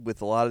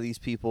 with a lot of these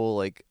people,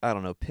 like I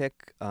don't know,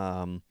 pick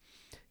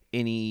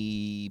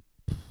any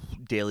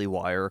Daily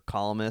Wire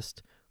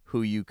columnist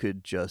who you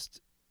could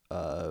just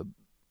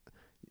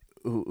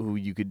who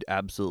you could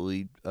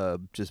absolutely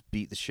just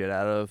beat the shit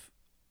out of.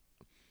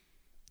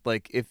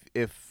 Like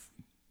if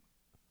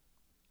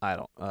I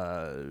don't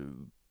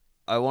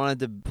I wanted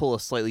to pull a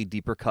slightly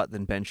deeper cut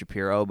than Ben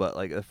Shapiro, but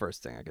like the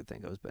first thing I could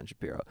think of was Ben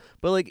Shapiro.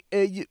 But like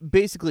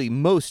basically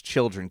most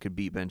children could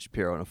beat Ben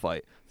Shapiro in a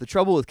fight. The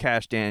trouble with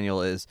Cash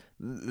Daniel is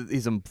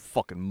he's a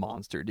fucking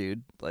monster,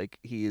 dude. Like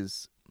he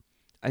is.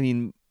 I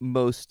mean,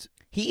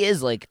 he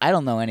is like, I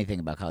don't know anything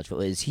about college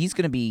football. He's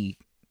going to be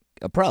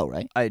a pro,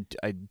 right? I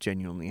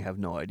genuinely have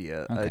no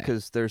idea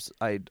because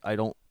Okay. I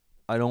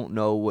don't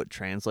know what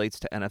translates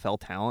to NFL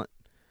talent,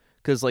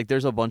 because like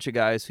there's a bunch of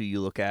guys who you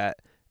look at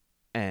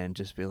and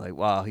just be like,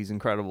 wow, he's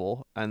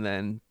incredible, and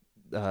then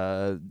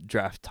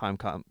draft time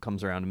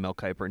comes around and Mel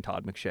Kiper and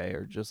Todd McShay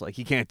are just like,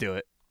 he can't do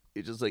it.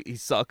 He just like, he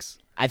sucks.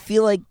 I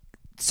feel like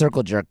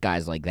circle jerk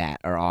guys like that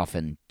are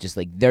often just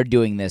like, they're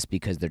doing this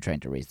because they're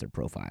trying to raise their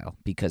profile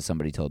because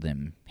somebody told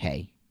him,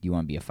 hey, you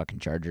want to be a fucking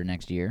Charger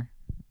next year?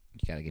 You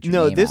gotta get your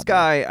name This out there.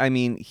 guy, I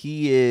mean,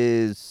 he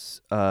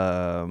is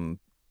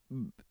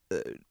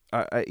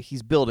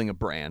he's building a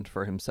brand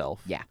for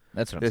himself. Yeah,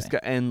 that's what I'm This saying. guy,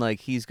 and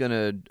like he's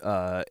gonna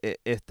at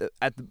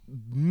the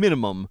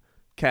minimum,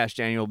 Cash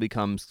Daniel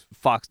becomes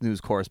Fox News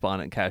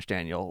correspondent Cash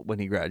Daniel when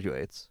he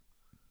graduates.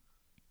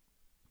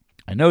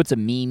 I know it's a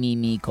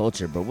me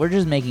culture, but we're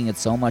just making it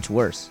so much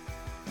worse.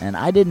 And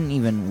I didn't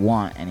even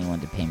want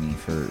anyone to pay me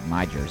for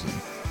my jersey.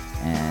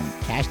 And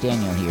Cash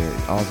Daniel here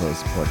also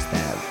supports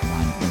that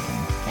line of thinking.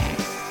 Cash.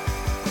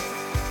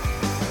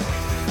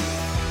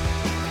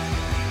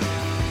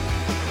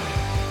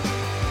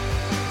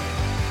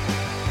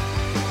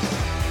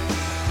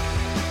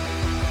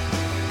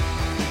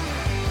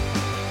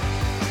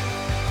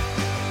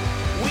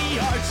 We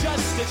are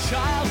just a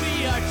child,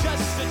 we are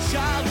just a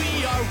child,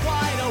 we are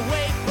wide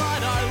awake,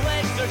 but our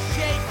legs are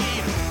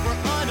shaky. We're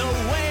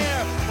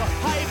unaware, we're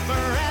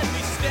hyper as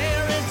we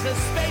stare into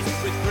space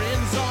with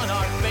grins on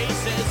our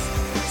faces.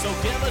 So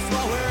give us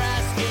what we're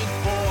asking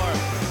for,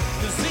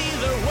 'cause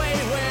either way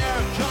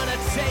we're gonna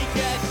take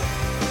it.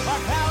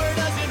 Our power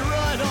doesn't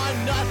run on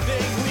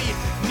nothing, we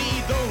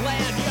need the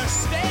land you're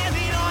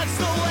standing on,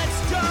 so let's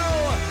go.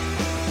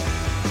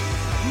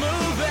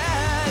 Move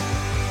it.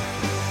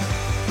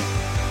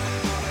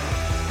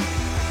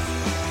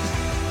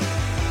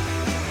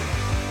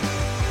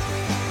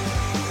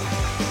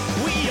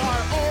 We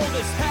are old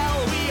as hell,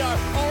 we are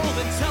old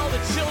and tell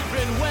the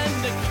children when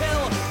to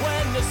kill,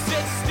 when to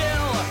sit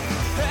still.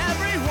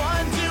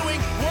 Everyone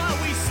doing what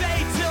we say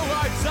till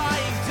our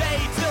dying day,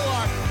 till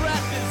our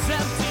breath is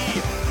empty.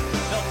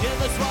 They'll give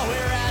us what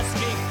we're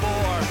asking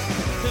for,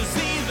 'cause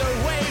either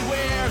way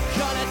we're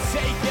gonna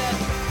take it.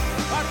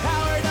 Our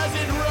power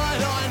doesn't run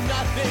on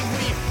nothing,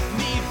 we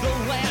need the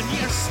land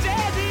you're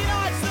standing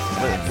on, so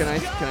let's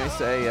Can I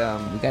say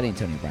We got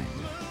Antonio Brown.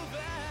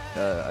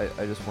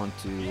 I just want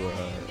to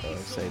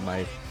say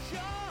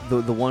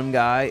the one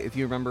guy, if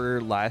you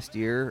remember last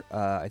year,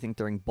 I think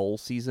during bowl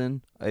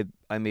season,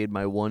 I made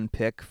my one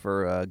pick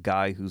for a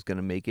guy who's going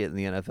to make it in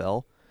the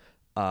NFL,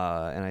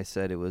 and I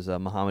said it was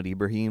Muhammad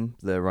Ibrahim,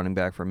 the running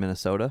back from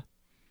Minnesota,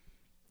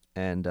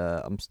 and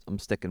I'm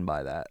sticking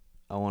by that.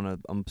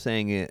 I'm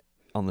saying it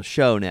on the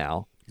show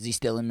now. Is he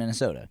still in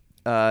Minnesota?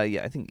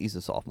 Yeah, I think he's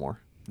a sophomore,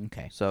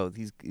 Okay. so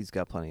he's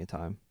got plenty of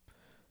time.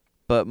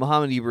 But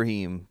Muhammad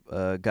Ibrahim,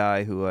 a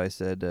guy who I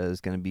said is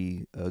going to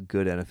be a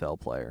good NFL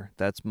player.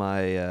 That's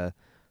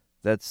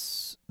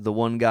that's the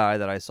one guy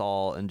that I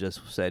saw and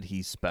just said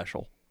he's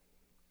special.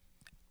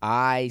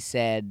 I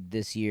said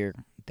this year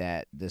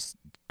that this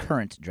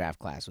current draft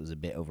class was a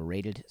bit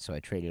overrated, so I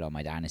traded all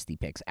my dynasty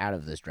picks out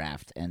of this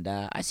draft, and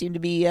I seem to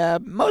be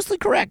mostly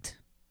correct.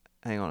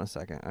 Hang on a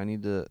second. I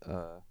need to...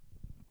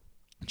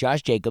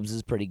 Josh Jacobs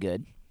is pretty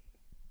good.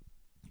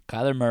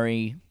 Kyler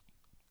Murray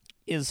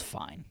is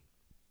fine.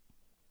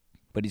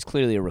 But he's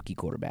clearly a rookie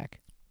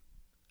quarterback.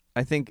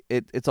 I think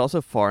it's also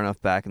far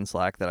enough back in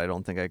Slack that I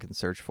don't think I can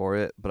search for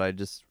it, but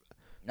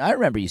I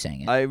remember you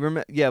saying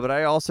it. Yeah, but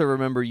I also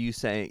remember you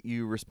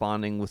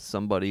responding with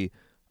somebody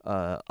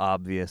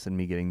obvious and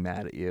me getting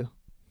mad at you.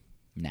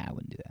 Nah, I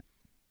wouldn't do that.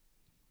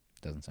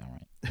 Doesn't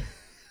sound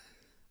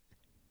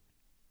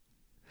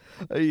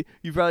right.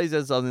 You probably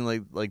said something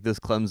like this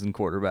Clemson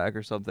quarterback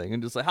or something,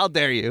 and just like, how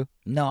dare you?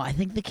 No, I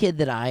think the kid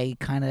that I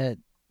kind of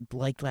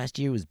liked last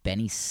year was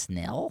Benny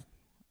Snell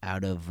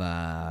out of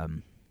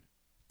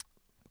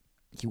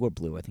he wore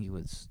blue. I think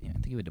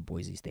he went to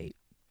Boise State.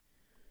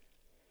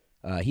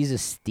 He's a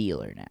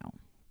Steeler now.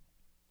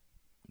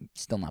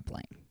 Still not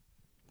playing.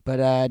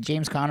 But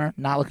James Conner,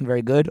 not looking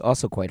very good.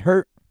 Also quite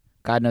hurt.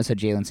 God knows how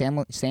Jalen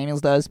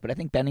Samuels does, but I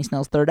think Benny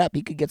Snell's third up.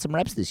 He could get some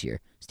reps this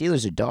year.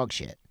 Steelers are dog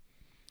shit.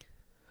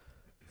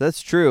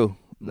 That's true.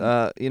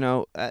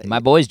 My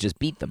boys just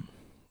beat them.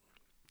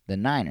 The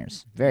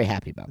Niners. Very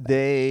happy about that.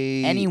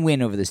 Any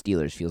win over the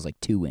Steelers feels like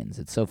 2 wins.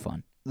 It's so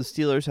fun. The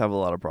Steelers have a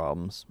lot of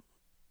problems.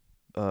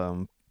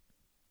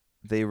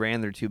 They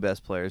ran their 2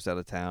 best players out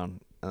of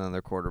town, and then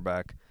their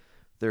quarterback,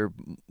 their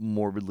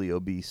morbidly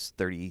obese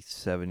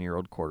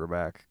 37-year-old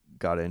quarterback,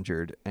 got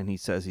injured, and he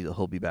says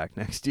he'll be back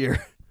next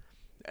year.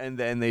 And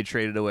then they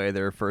traded away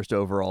their first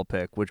overall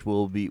pick, which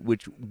will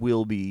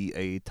be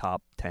a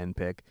top 10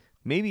 pick,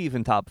 maybe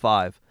even top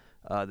 5.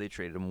 They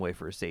traded him away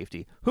for a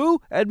safety,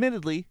 who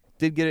admittedly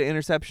did get an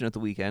interception at the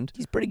weekend.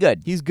 He's pretty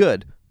good. He's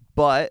good,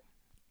 but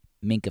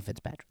Minka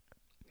Fitzpatrick,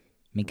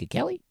 Minka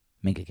Kelly.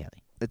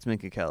 It's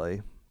Minka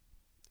Kelly,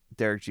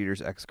 Derek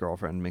Jeter's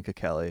ex-girlfriend, Minka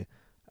Kelly,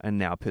 and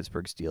now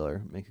Pittsburgh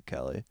Steeler, Minka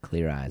Kelly.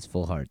 Clear eyes,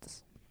 full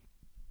hearts.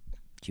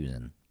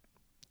 Choosing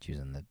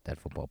that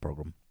football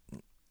program.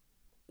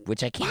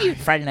 Which I can't even.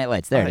 Friday Night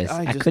Lights. There it is.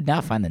 I could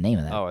not find the name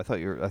of that. Oh, I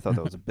thought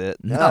that was a bit.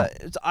 No.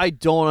 I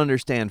don't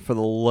understand for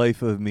the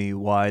life of me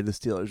why the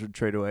Steelers would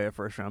trade away a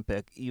first-round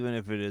pick, even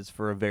if it is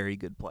for a very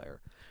good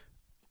player.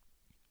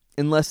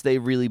 Unless they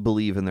really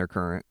believe in their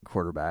current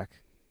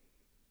quarterback,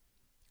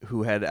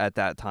 who had at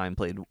that time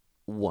played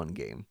 1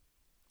 game.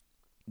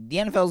 The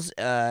NFL's,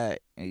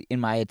 in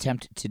my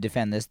attempt to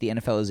defend this, the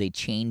NFL is a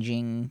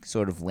changing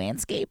sort of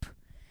landscape.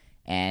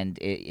 And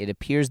it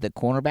appears that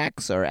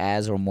cornerbacks are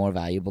as or more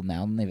valuable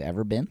now than they've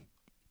ever been,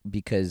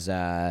 because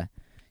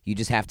you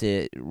just have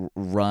to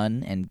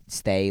run and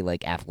stay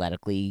like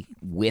athletically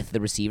with the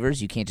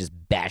receivers. You can't just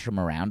bash them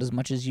around as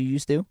much as you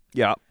used to.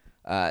 Yeah.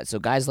 So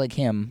guys like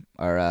him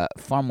are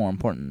far more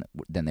important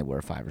than they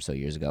were 5 or so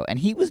years ago. And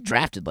he was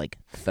drafted like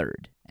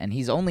 3rd, and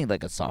he's only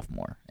like a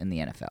sophomore in the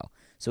NFL.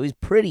 So he's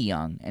pretty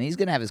young, and he's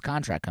going to have his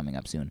contract coming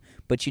up soon.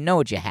 But you know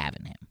what you have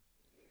in him.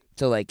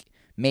 So like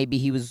maybe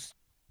he was...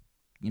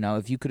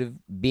 if you could have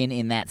been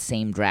in that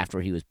same draft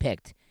where he was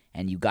picked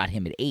and you got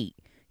him at 8,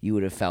 you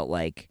would have felt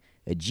like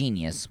a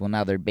genius. Well,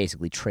 now they're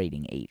basically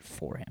trading 8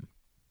 for him.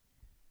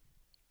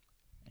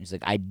 He's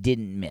like, I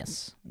didn't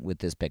miss with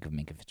this pick of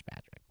Minka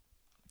Fitzpatrick.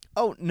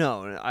 Oh,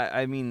 no.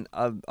 I mean,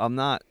 I'm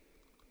not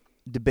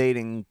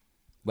debating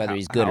whether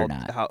he's good or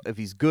not. If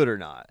he's good or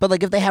not. But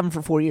like if they have him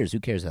for 4 years, who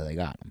cares how they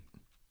got him?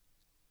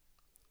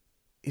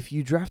 If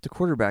you draft a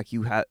quarterback,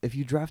 if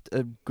you draft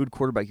a good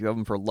quarterback, you have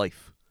him for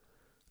life.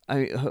 I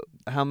mean,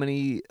 how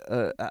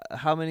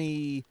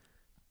many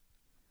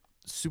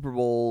Super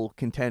Bowl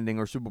contending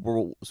or Super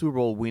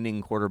Bowl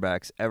winning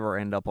quarterbacks ever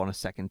end up on a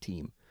second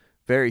team?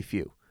 Very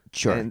few.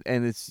 Sure.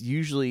 And it's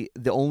usually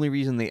the only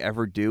reason they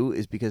ever do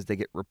is because they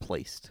get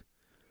replaced.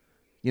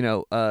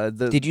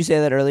 Did you say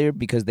that earlier?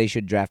 Because they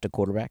should draft a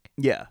quarterback?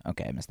 Yeah.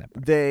 Okay, I missed that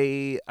part.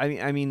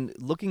 I mean,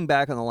 looking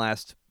back on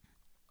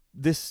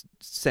this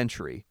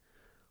century,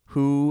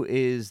 who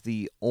is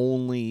the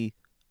only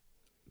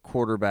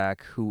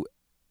quarterback who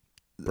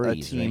a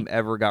team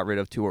ever got rid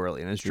of too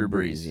early? And it's Drew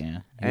Brees. Yeah.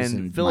 He was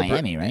in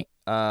Miami, right?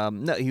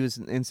 No, he was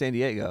in San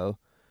Diego.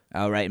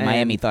 Oh, right.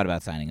 Miami thought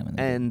about signing him.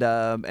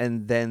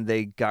 And then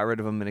they got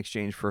rid of him in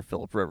exchange for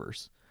Phillip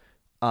Rivers.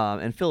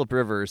 And Phillip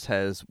Rivers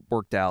has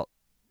worked out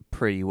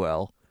pretty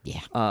well.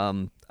 Yeah.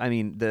 I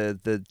mean,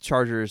 the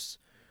Chargers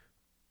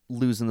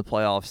lose in the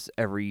playoffs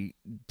every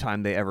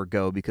time they ever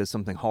go because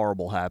something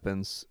horrible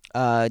happens.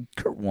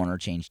 Kurt Warner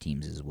changed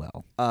teams as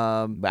well.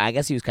 But I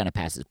guess he was kind of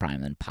past his prime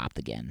and then popped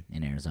again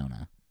in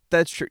Arizona.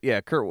 That's true.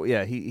 Yeah, Kurt.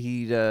 Yeah,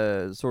 he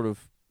sort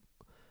of.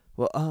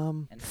 Well,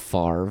 and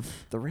Favre.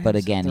 The Rams, but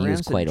again, he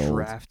was quite old.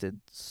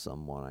 Drafted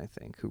someone, I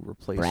think, who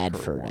replaced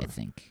Bradford. I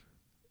think.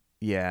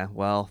 Yeah.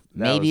 Well,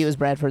 maybe it was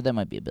Bradford. That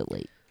might be a bit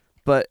late.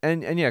 But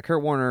and yeah,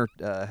 Kurt Warner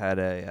had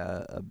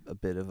a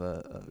bit of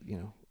a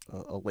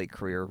late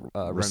career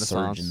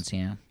renaissance.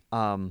 Yeah.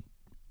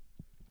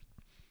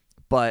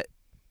 But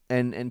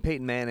and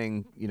Peyton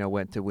Manning,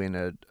 went to win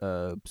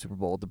a Super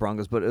Bowl with the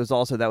Broncos, but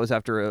that was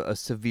after a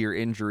severe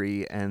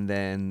injury, and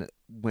then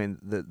when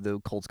the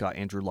Colts got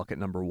Andrew Luck at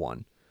number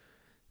 1.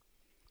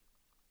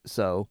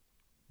 So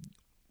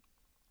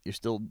you're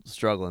still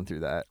struggling through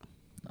that.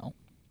 No. All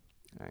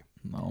right.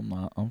 No, I'm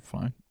not. I'm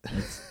fine.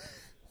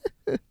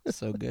 It's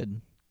so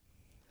good.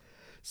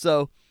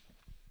 So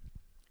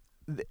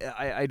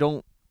I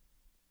don't.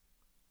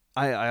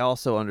 I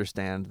also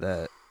understand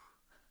that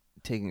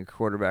taking a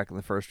quarterback in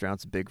the first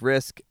round is a big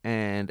risk,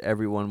 and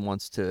everyone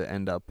wants to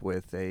end up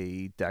with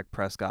a Dak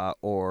Prescott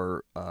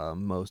or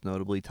most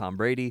notably Tom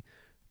Brady.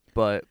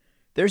 But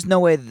there's no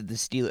way that the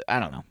Steelers... I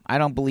don't know. I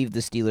don't believe the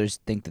Steelers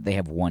think that they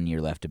have 1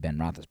 year left to Ben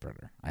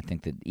Roethlisberger. I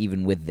think that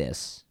even with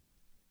this,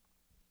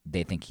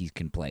 they think he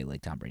can play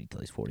like Tom Brady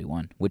till he's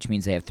 41, which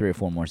means they have 3 or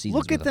 4 more seasons.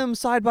 Look at them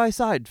side by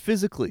side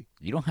physically.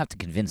 You don't have to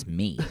convince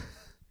me.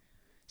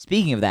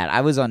 Speaking of that,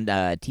 I was on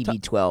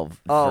TB12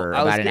 for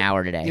about an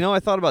hour today. I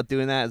thought about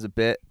doing that as a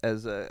bit,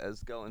 as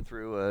going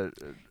through.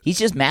 He's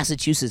just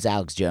Massachusetts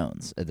Alex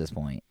Jones at this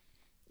point.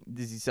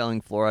 Is he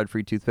selling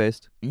fluoride-free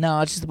toothpaste? No,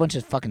 it's just a bunch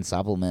of fucking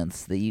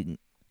supplements that you can...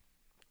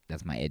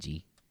 That's my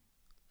edgy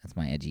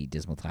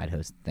Dismal Tide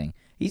host thing.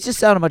 He's just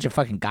selling a bunch of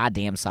fucking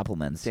goddamn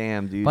supplements.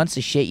 Damn, dude. Bunch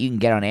of shit you can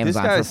get on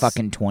Amazon for guy's-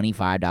 fucking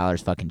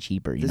 $25 fucking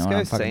cheaper. You This know what I'm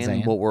guy's fucking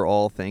saying? what we're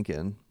all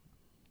thinking.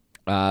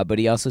 But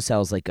he also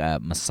sells like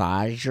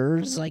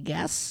massagers, I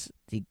guess.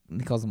 He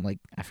calls them like,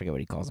 I forget what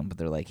he calls them, but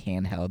they're like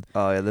handheld.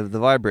 Oh yeah, the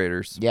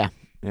vibrators. Yeah,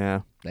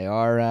 Yeah. they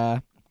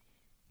are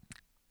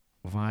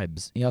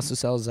vibes. He also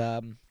sells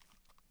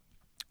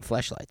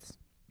fleshlights.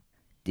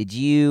 Did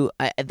you?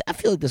 I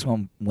feel like this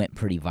one went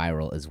pretty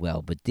viral as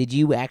well. But did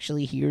you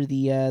actually hear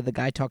the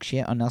guy talk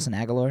shit on Nelson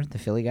Aguilar, the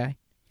Philly guy?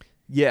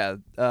 Yeah.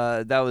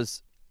 That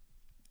was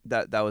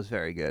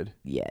very good.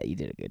 Yeah, you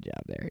did a good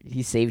job there.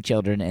 He saved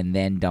children and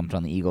then dumped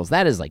on the Eagles.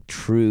 That is like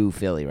true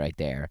Philly right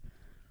there.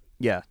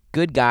 Yeah.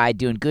 Good guy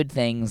doing good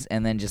things,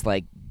 and then just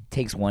like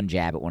takes one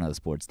jab at one of the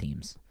sports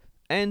teams.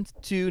 And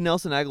to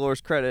Nelson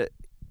Aguilar's credit,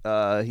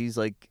 he's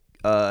like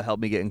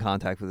helped me get in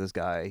contact with this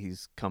guy.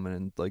 He's coming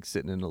and like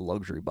sitting in a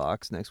luxury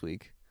box next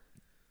week.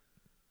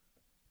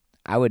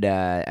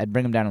 I'd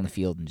bring him down on the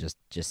field and just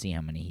see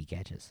how many he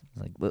catches.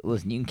 Like,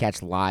 listen, you can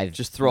catch live.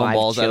 Just throwing live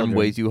balls children. at him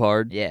way too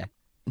hard. Yeah,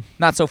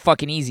 not so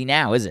fucking easy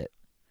now, is it?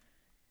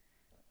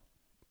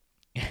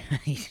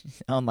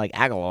 Unlike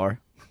Aguilar.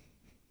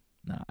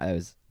 No,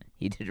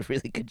 he did a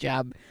really good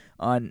job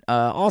on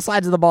all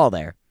sides of the ball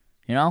there.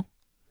 You know,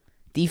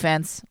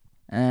 defense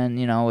and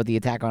with the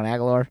attack on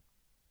Aguilar,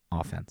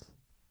 offense.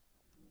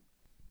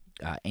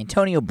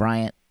 Antonio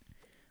Bryant,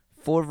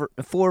 Forver.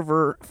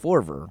 Forver,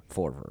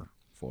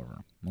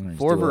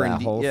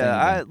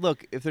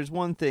 look, if there's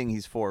one thing,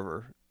 he's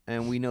Forver,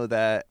 and we know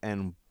that,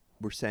 and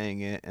we're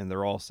saying it, and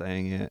they're all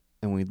saying it,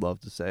 and we'd love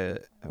to say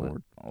it,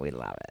 and we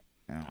love it.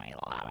 We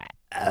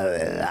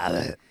love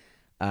it.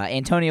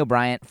 Antonio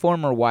Bryant,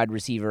 former wide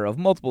receiver of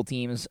multiple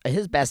teams.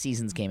 His best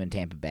seasons came in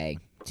Tampa Bay.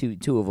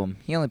 Two of them.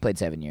 He only played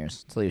 7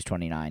 years until he was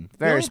 29.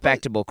 Very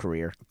respectable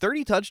career.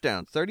 30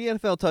 touchdowns, 30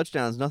 NFL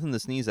touchdowns, nothing to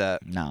sneeze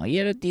at. No, he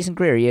had a decent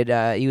career.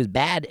 He was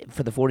bad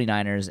for the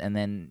 49ers, and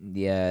then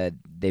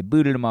they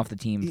booted him off the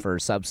team for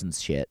substance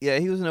shit. Yeah,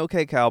 he was an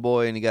okay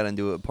Cowboy, and he got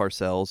into it with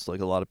Parcells,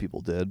 like a lot of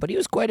people did. But he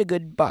was quite a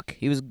good buck.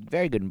 He was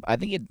very good. I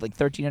think he had like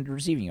 1,300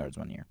 receiving yards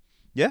one year.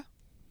 Yeah.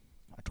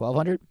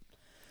 1,200?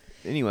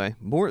 Anyway,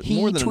 more than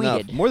tweeted.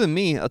 enough. More than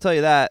me, I'll tell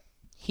you that.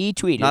 He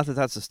tweeted. Not that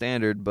that's the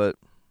standard, but...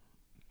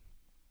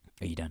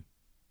 Are you done?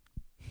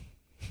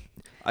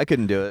 I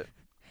couldn't do it.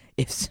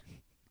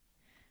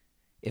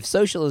 If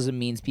socialism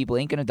means people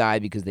ain't gonna die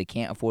because they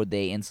can't afford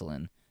their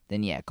insulin,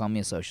 then yeah, call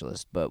me a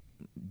socialist. But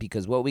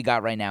because what we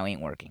got right now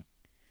ain't working.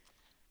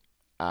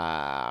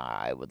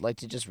 I would like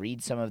to just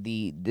read some of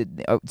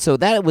so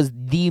that was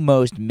the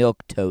most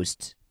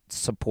milquetoast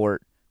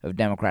support of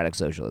democratic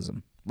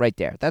socialism right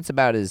there. That's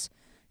about as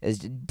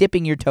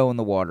dipping your toe in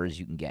the water as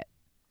you can get.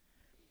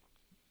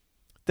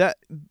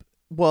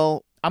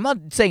 I'm not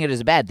saying it as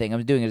a bad thing.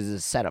 I'm doing it as a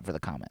setup for the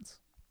comments.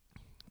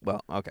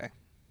 Well, okay.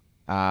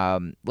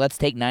 Let's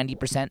take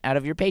 90% out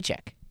of your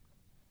paycheck.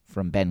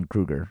 From Ben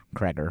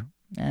Kreger.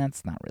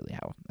 That's not really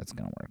how that's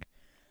going to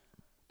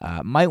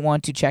work. Might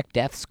want to check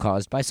deaths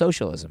caused by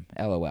socialism,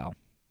 LOL.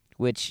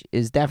 Which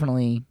is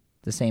definitely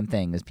the same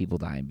thing as people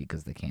dying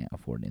because they can't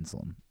afford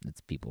insulin.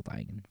 It's people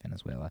dying in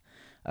Venezuela.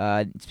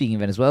 Speaking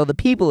of Venezuela, the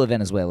people of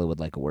Venezuela would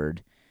like a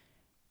word.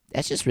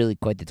 That's just really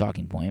quite the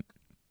talking point.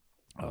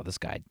 Oh, this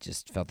guy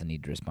just felt the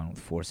need to respond with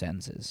 4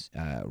 sentences.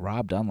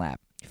 Rob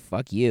Dunlap,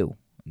 fuck you.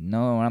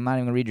 No, I'm not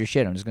even going to read your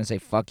shit. I'm just going to say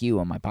fuck you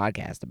on my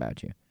podcast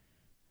about you.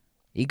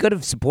 He could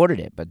have supported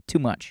it, but too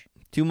much.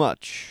 Too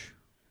much.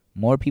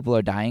 More people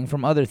are dying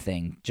from other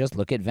thing. Just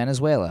look at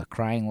Venezuela,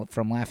 crying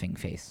from laughing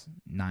face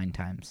 9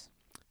 times.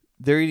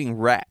 They're eating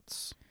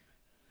rats.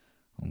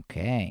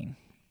 Okay.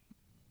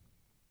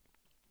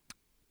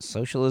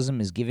 Socialism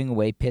is giving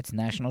away Pitt's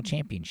national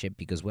championship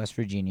because West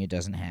Virginia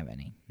doesn't have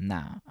any.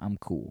 Nah, I'm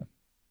cool.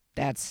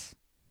 That's...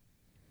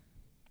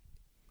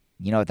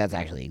 You know what? That's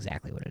actually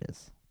exactly what it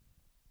is.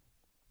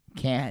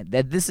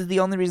 This is the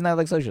only reason I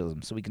like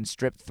socialism, so we can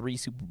strip 3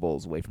 Super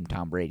Bowls away from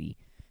Tom Brady.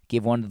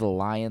 Give one to the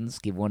Lions,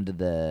 give one to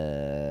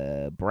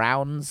the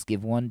Browns,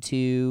 give one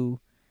to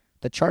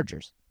the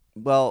Chargers.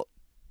 Well...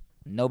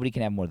 Nobody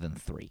can have more than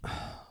 3.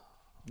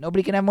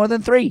 Nobody can have more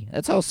than 3.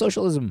 That's all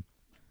socialism.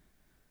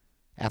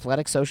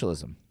 Athletic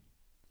socialism.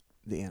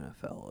 The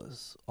NFL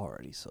is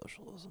already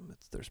socialism.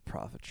 There's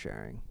profit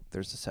sharing.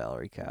 There's a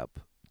salary cap.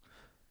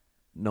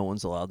 No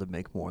one's allowed to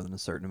make more than a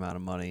certain amount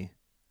of money.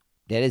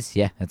 That is,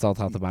 yeah. That's all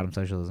top to bottom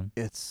socialism.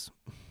 It's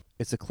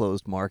a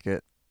closed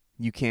market.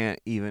 You can't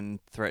even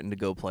threaten to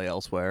go play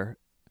elsewhere,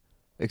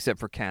 except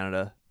for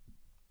Canada.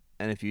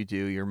 And if you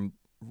do, you're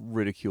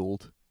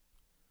ridiculed.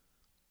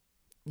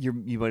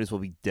 You might as well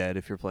be dead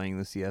if you're playing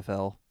the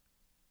CFL.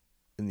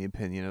 In the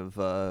opinion of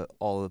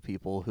all the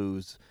people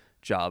whose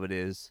job it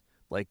is,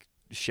 like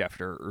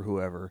Schefter or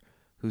whoever,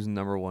 whose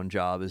number one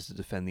job is to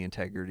defend the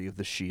integrity of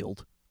the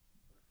shield.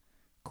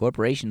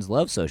 Corporations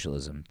love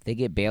socialism. They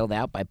get bailed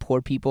out by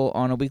poor people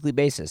on a weekly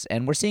basis,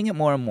 and we're seeing it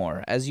more and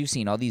more. As you've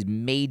seen, all these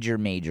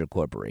major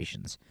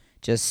corporations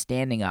just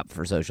standing up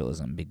for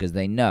socialism because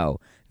they know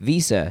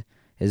Visa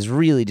has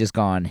really just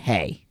gone,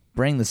 hey,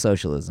 Bring the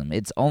socialism.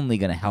 It's only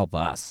going to help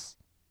us.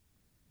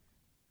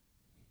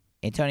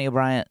 Antonio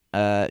Bryant,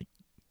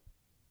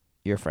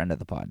 you're a friend of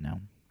the pod now.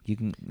 You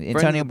can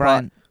Antonio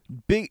Bryant.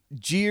 Big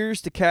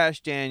Jeers to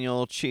Cash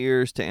Daniel.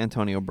 Cheers to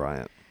Antonio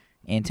Bryant.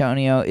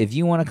 Antonio, if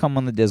you want to come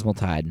on the Dismal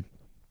Tide,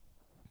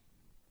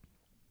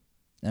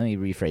 let me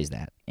rephrase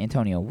that.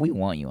 Antonio, we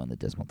want you on the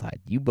Dismal Tide.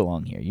 You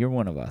belong here. You're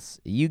one of us.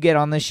 You get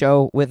on this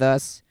show with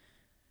us.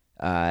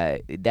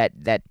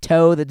 That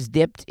toe that's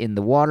dipped in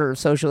the water of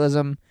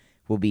socialism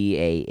will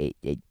be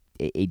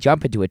a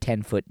jump into a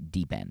 10-foot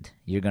deep end.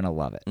 You're gonna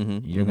love it.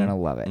 You're gonna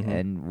love it,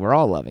 and we're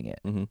all loving it.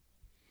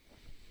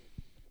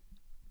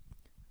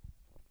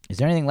 Is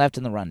there anything left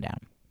in the rundown?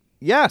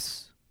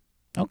 Yes.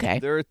 Okay.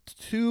 There are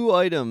 2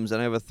 items, and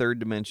I have a third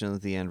dimension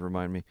at the end.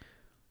 Remind me.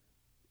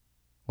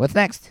 What's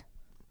next,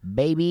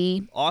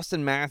 baby?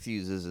 Austin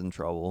Matthews is in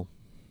trouble.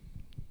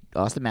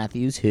 Austin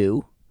Matthews,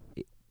 who?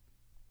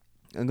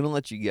 I'm gonna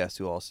let you guess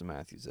who Austin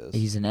Matthews is.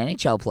 He's an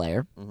NHL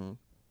player.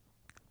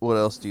 What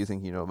else do you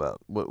think you know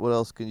about? What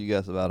else can you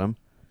guess about him?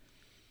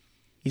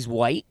 He's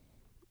white.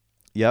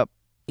 Yep.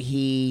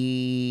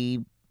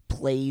 He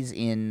plays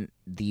in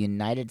the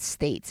United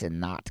States and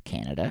not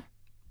Canada.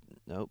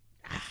 Nope.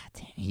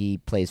 Damn. He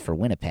plays for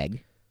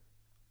Winnipeg.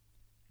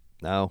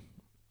 No.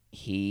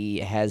 He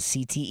has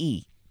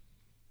CTE.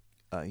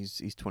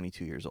 He's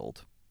 22 years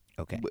old.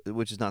 Okay.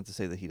 Which is not to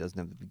say that he doesn't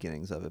have the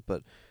beginnings of it,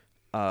 but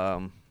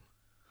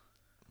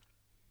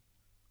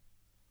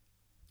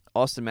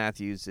Austin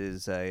Matthews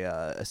is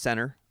a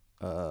center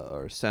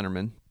or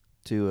centerman,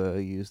 to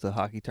use the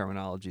hockey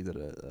terminology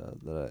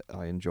that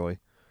I enjoy.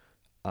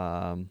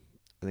 I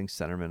think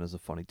centerman is a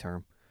funny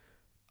term.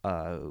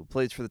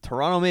 Plays for the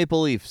Toronto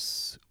Maple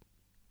Leafs,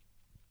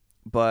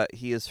 but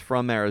he is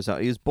from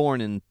Arizona. He was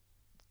born in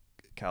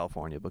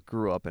California, but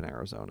grew up in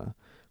Arizona,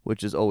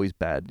 which is always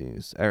bad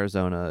news.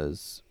 Arizona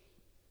is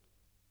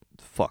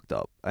fucked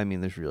up. I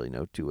mean, there's really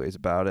no 2 ways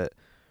about it.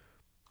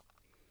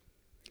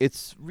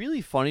 It's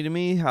really funny to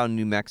me how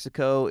New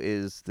Mexico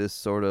is this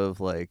sort of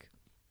like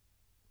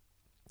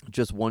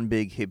just one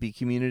big hippie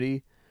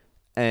community,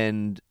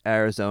 and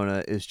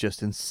Arizona is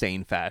just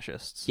insane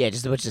fascists. Yeah,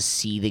 just a bunch of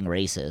seething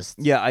racists.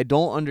 Yeah, I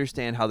don't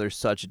understand how there's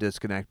such a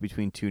disconnect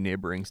between 2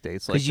 neighboring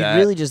states like you that,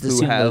 really just who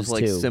assume have those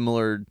like two.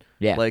 similar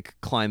Yeah. like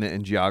climate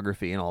and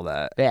geography and all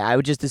that. Yeah, I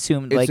would just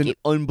assume It's like an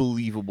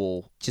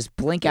unbelievable. just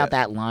blink out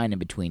that line in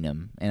between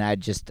them, and I'd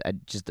just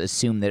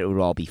assume that it would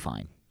all be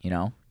fine. You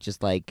know,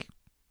 just like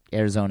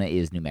Arizona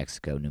is New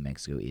Mexico, New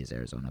Mexico is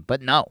Arizona,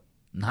 but no,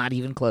 not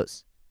even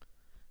close.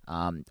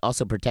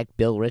 Also, protect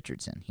Bill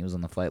Richardson. He was on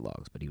the flight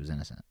logs, but he was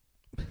innocent.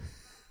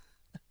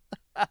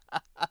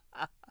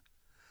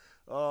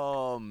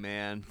 Oh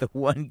man, The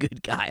one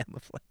good guy on the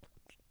flight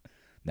logs.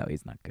 No,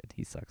 he's not good.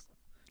 He sucks.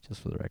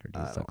 Just for the record,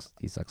 he sucks.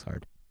 He sucks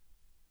hard.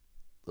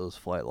 those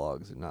flight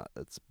logs are not.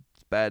 It's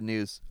bad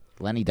news.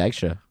 Lenny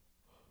Dykstra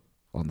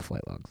on the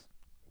flight logs.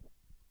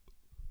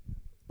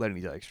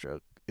 Lenny Dykstra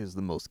is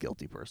the most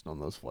guilty person on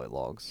those flight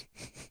logs.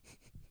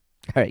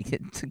 All right,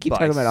 keep by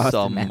talking about Austin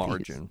some Matthews.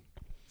 margin.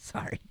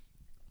 Sorry.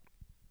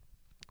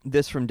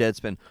 This from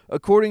Deadspin.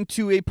 According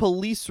to the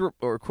police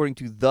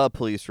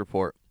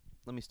report.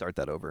 Let me start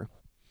that over.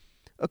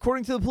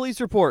 According to the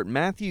police report,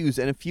 Matthews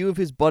and a few of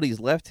his buddies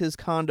left his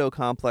condo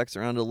complex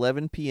around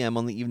 11 p.m.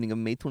 on the evening of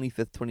May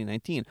 25th,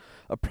 2019.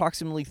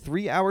 Approximately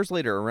 3 hours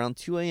later, around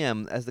 2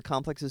 a.m., as the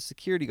complex's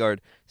security guard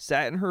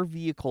sat in her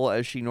vehicle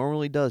as she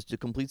normally does to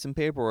complete some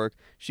paperwork,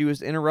 she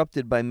was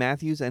interrupted by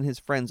Matthews and his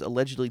friends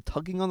allegedly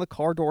tugging on the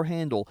car door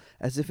handle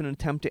as if in an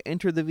attempt to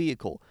enter the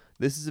vehicle.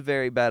 This is a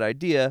very bad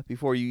idea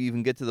before you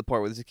even get to the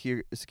part where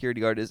the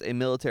security guard is a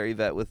military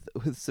vet with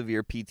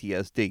severe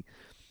PTSD.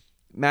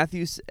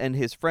 Matthews and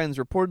his friends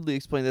reportedly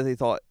explained that they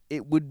thought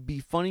it would be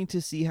funny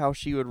to see how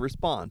she would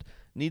respond.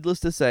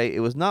 Needless to say, it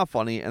was not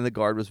funny, and the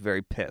guard was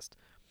very pissed.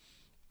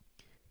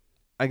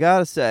 I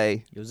gotta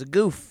say, It was a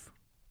goof.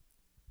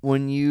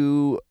 when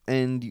you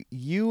and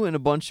a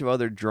bunch of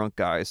other drunk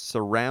guys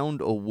surround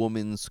a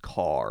woman's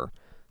car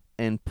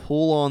and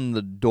pull on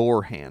the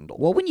door handle,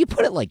 Well, when you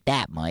put it like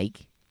that,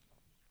 Mike.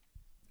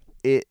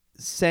 it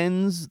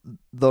sends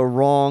the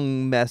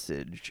wrong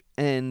message.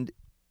 And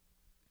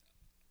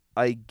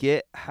I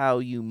get how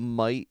you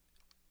might,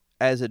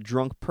 as a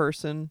drunk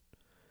person,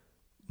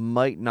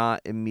 might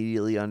not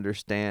immediately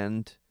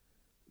understand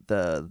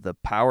the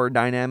power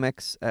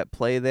dynamics at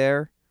play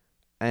there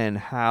and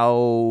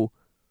how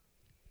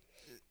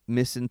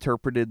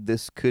misinterpreted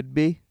this could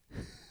be.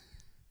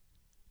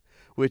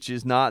 Which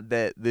is not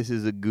that this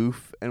is a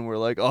goof and we're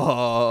like,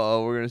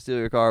 oh, we're going to steal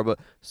your car, but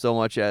so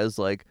much as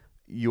like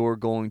you're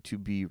going to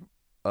be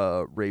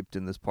raped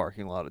in this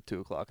parking lot at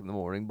 2:00 in the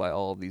morning by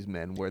all of these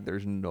men where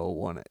there's no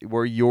one,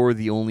 where you're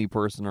the only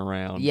person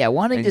around. Yeah,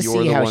 wanting and to you're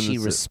see the how one she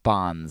that's-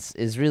 responds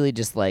is really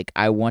just like,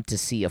 I want to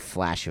see a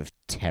flash of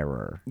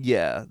terror.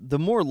 Yeah, the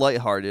more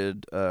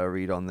lighthearted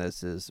read on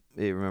this is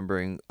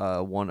remembering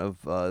one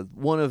of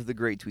the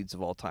great tweets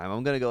of all time.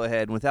 I'm going to go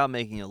ahead and, without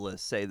making a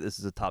list, say this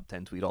is a top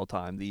 10 tweet all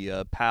time.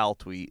 The Pal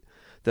tweet.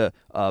 the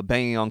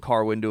banging on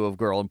car window of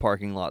girl in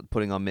parking lot,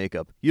 putting on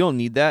makeup. You don't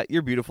need that.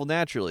 You're beautiful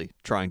naturally.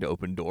 Trying to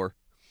open door.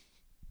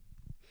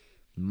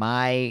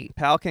 My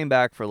pal came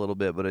back for a little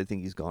bit, but I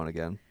think he's gone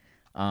again.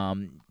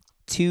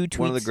 Two tweets.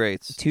 One of the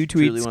greats. Two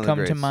Truly tweets one of the come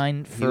to greats.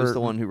 mind. He was the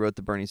one who wrote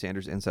the Bernie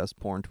Sanders incest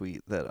porn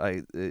tweet that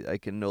I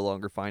can no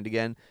longer find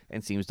again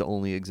and seems to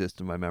only exist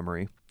in my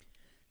memory.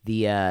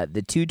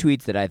 The two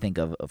tweets that I think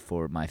of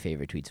for my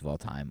favorite tweets of all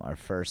time are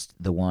first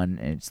the one,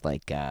 and it's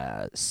like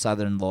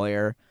Southern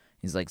lawyer.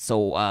 He's like,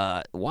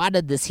 so why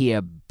did this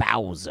here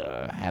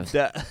Bowser have?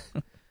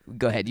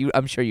 Go ahead.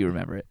 I'm sure you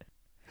remember it.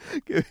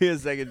 Give me a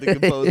second to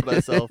compose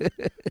myself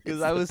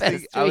because I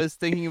was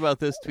thinking about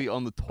this tweet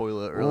on the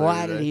toilet earlier.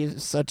 Why did he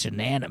have such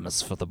an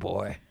animus for the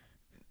boy?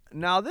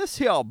 Now this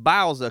here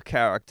Bowser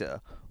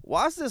character,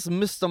 why's this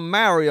Mr.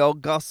 Mario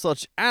got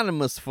such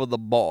animus for the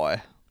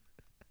boy?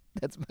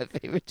 That's my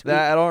favorite tweet.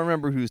 I don't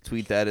remember whose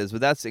tweet that is,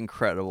 but that's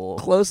incredible.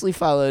 Closely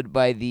followed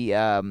by the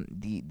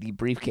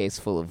briefcase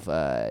full of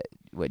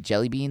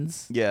jelly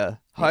beans. Yeah.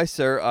 Hi,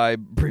 sir.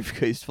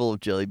 Briefcase full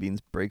of jelly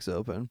beans breaks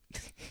open.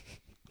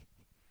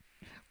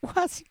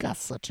 Why's he got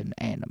such an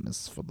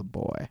animus for the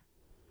boy?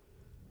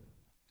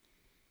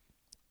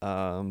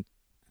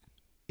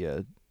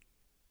 Yeah.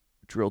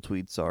 Drill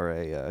tweets are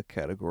a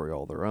category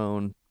all their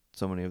own.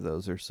 So many of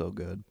those are so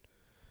good.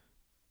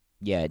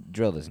 Yeah,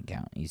 drill doesn't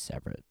count. He's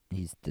separate.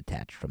 He's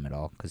detached from it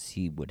all because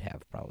he would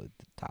have probably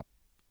the top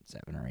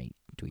 7 or 8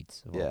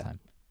 tweets of all time.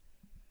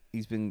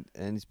 He's been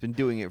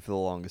doing it for the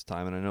longest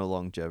time, and I know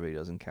longevity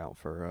doesn't count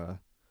for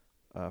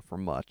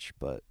much,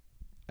 but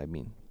I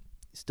mean,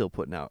 he's still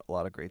putting out a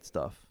lot of great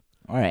stuff.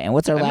 All right, and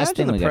what's our last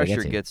thing we got to get to? The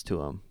pressure gets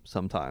to him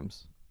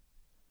sometimes.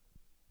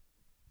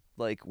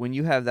 Like when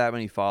you have that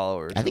many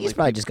followers, I think he's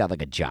probably just got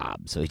like a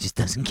job, so he just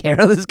doesn't care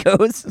how this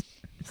goes.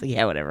 It's like,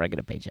 yeah, whatever. I get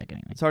a paycheck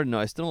anyway. It's hard to know.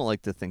 I still don't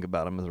like to think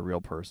about him as a real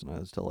person.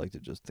 I still like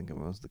to just think of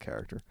him as the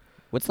character.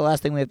 What's the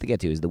last thing we have to get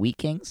to? Is the Wheat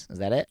Kings? Is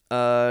that it?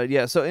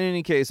 Yeah. So in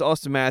any case,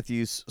 Austin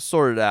Matthews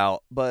sorted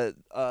out, but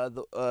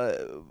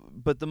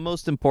the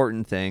most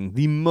important thing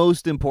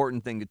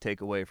to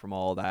take away from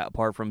all that,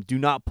 apart from do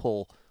not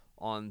pull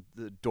on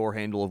the door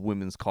handle of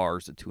women's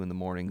cars at 2 a.m.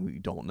 who you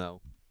don't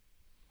know,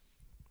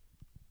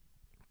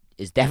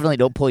 is definitely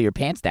don't pull your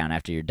pants down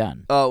after you're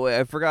done. Oh, wait,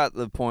 I forgot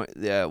the point.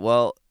 Yeah.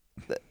 Well,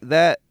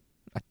 that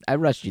I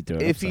rushed you through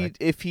it.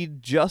 If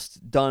he'd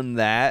just done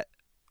that,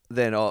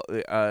 then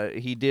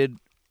he did.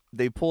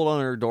 They pulled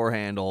on her door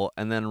handle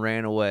and then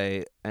ran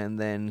away, and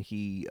then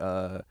he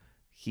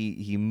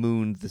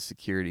mooned the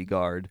security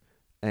guard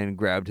and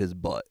grabbed his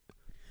butt.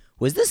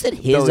 Was this at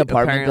his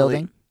apartment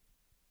building?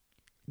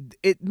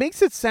 It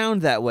makes it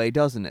sound that way,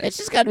 doesn't it? It's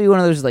just got to be one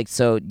of those like,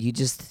 so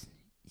you've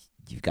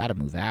got to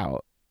move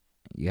out.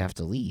 You have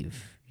to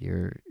leave.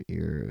 You're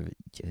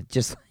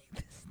just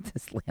like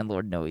this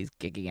landlord know he's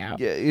kicking out.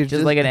 Yeah, you're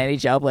just like an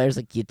NHL player. It's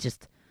like you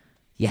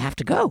have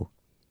to go.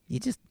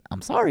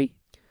 I'm sorry.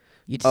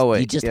 You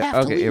just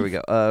have to leave. Okay, here we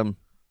go.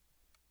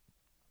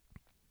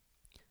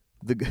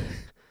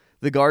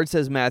 The guard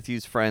says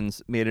Matthews'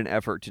 friends made an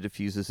effort to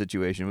defuse the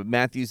situation, but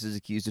Matthews is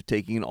accused of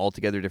taking an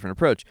altogether different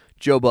approach.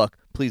 Joe Buck,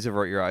 please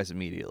avert your eyes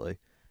immediately.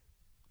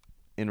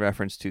 In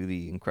reference to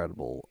the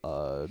incredible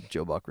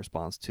Joe Buck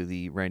response to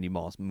the Randy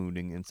Moss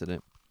mooning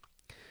incident.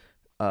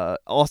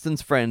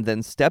 Austin's friend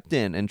then stepped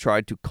in and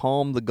tried to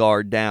calm the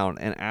guard down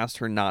and asked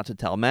her not to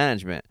tell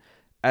management.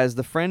 As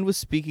the friend was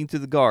speaking to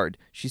the guard,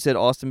 she said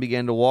Austin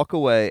began to walk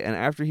away, and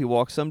after he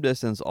walked some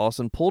distance,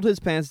 Austin pulled his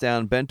pants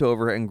down, bent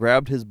over, and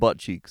grabbed his butt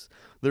cheeks.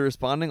 The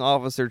responding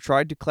officer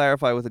tried to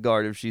clarify with the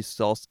guard if she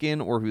saw skin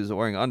or if he was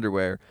wearing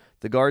underwear.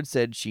 The guard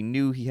said she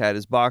knew he had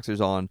his boxers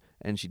on,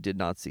 and she did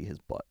not see his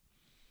butt.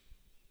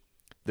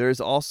 There is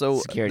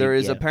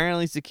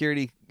apparently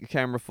security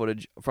camera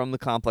footage from the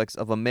complex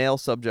of a male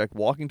subject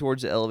walking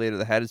towards the elevator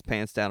that had his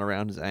pants down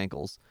around his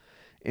ankles,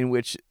 in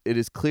which it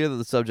is clear that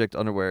the subject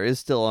underwear is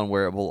still on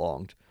where it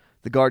belonged.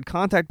 The guard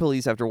contacted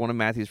police after one of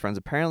Matthew's friends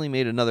apparently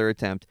made another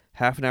attempt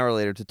half an hour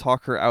later to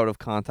talk her out of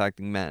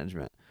contacting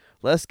management.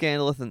 Less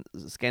scandalous than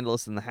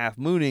the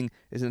half-mooning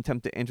is an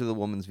attempt to enter the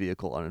woman's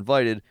vehicle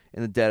uninvited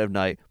in the dead of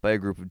night by a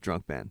group of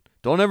drunk men.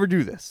 Don't ever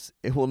do this.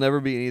 It will never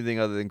be anything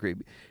other than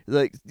creepy.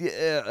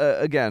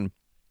 Again,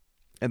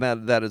 and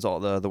that is all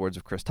the words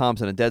of Chris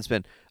Thompson and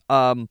Deadspin.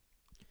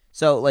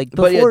 So like,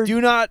 before... but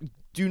yeah,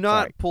 do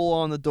not pull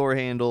on the door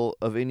handle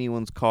of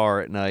anyone's car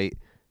at night.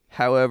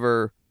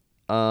 However,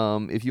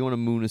 if you want to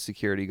moon a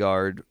security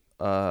guard,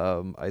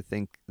 I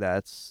think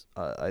that's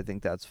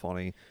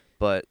funny.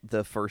 But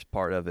the first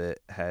part of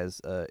it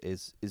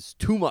is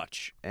too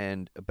much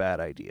and a bad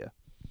idea.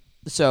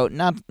 So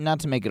not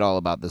to make it all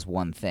about this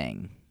one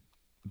thing,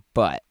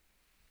 but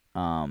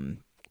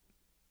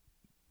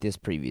this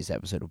previous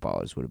episode of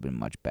Ballers would have been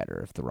much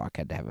better if The Rock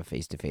had to have a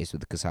face-to-face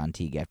with Kassan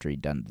Teague after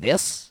he'd done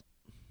this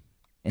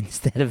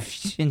instead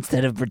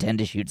of pretend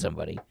to shoot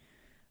somebody.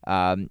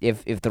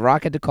 If The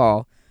Rock had to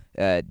call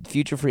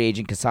future free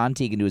agent Kassan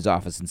Teague into his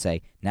office and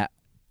say, "Now,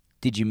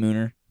 did you moon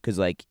her?" Because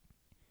like,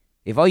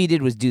 if all you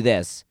did was do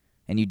this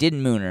and you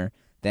didn't moon her,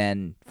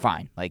 then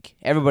fine. Like,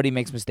 everybody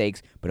makes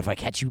mistakes, but if I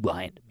catch you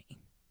lying to me,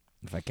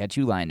 If I catch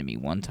you lying to me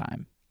one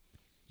time,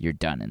 you're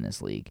done in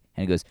this league.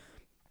 And he goes,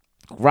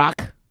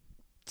 Rock,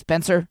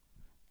 Spencer,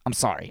 I'm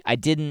sorry. I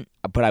didn't,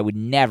 but I would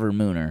never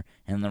moon her.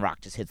 And then The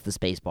Rock just hits the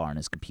space bar on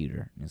his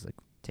computer. And he's like,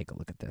 take a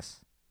look at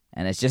this.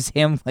 And it's just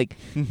him, like,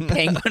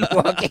 penguin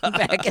walking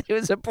back into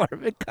his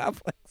apartment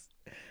complex.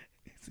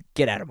 He's like,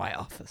 get out of my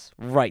office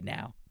right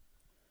now.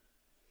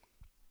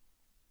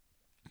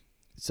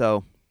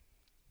 So,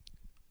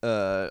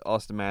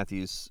 Austin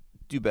Matthews,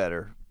 do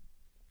better.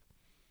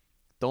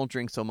 Don't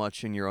drink so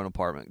much in your own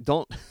apartment.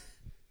 Do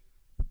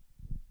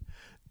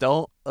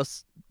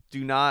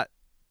not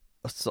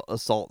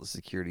assault the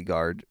security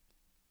guard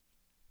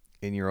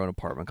in your own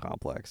apartment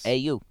complex. Hey,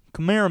 you,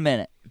 come here a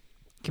minute.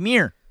 Come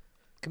here.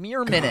 Come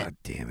here a minute. God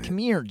damn it. Come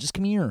here. Just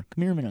come here.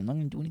 Come here a minute. I'm not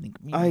going to do anything.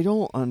 Come here. I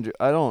don't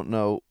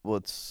know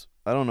what's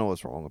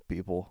wrong with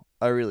people.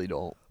 I really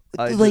don't.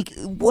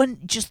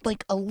 Just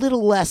like a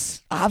little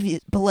less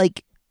obvious, but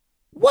like,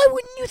 why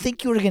wouldn't you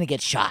think you were going to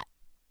get shot?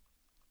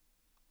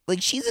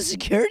 Like, she's a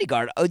security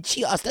guard.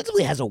 She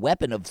ostensibly has a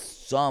weapon of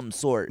some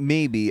sort.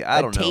 Maybe.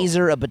 I don't know. A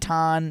taser, a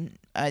baton.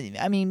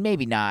 I mean,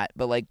 maybe not,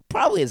 but like,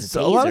 probably as a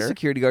taser. A lot of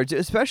security guards,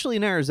 especially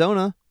in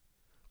Arizona.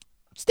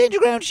 Stand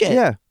your ground shit.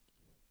 Yeah.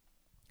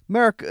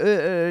 Merrick,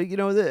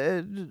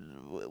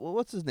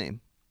 what's his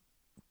name?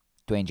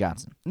 Dwayne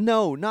Johnson.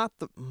 No, not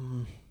the...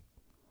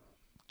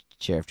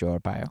 Sheriff Joe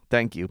Arpaio.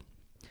 Thank you.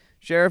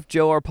 Sheriff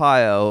Joe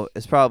Arpaio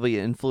has probably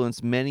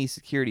influenced many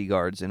security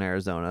guards in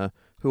Arizona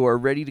who are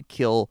ready to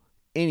kill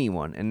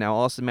anyone. And now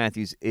Austin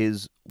Matthews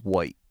is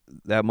white.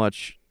 That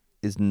much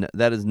is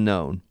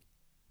known.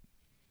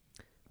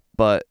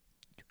 But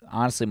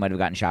honestly, might have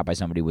gotten shot by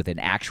somebody with an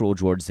actual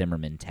George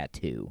Zimmerman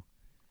tattoo.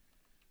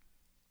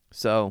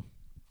 So,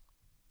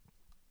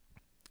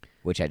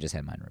 which I just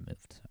had mine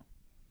removed, so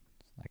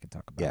I can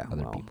talk about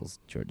other people's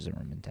George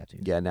Zimmerman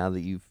tattoos. Yeah, now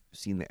that you've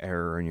seen the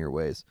error in your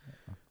ways.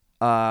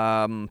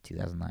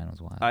 2009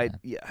 was wild.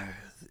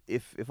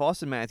 If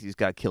Austin Matthews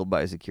got killed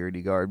by a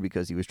security guard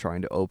because he was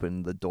trying to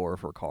open the door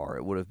of her car,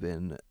 it would have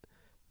been.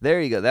 There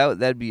you go.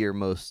 That'd be your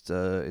most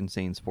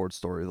insane sports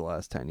story of the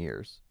last 10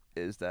 years.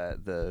 Is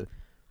that the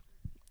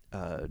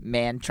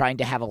man trying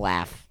to have a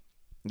laugh?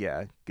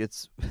 Yeah,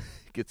 gets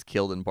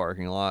killed in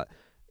parking lot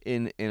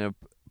in a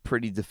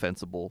pretty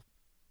defensible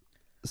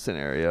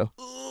scenario.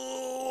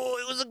 Ooh,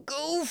 it was a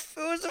goof.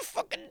 It was a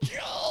fucking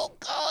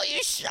joke. Oh,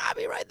 you shot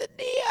me right in the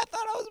knee. I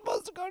thought I was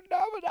supposed to go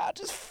down, but now it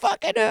just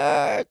fucking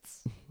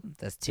hurts.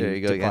 That's too. There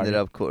you go. Departed. You ended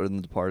up quoting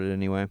The Departed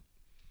anyway.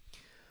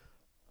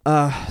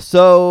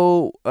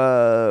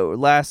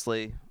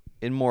 Lastly,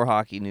 in more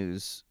hockey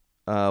news,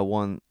 number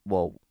one,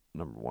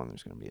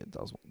 there's going to be a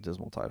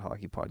Dismal Tide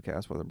hockey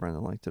podcast, whether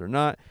Brendan liked it or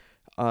not.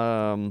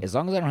 As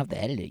long as I don't have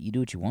to edit it, you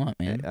do what you want,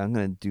 man. I'm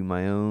going to do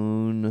my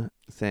own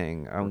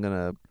thing. I'm going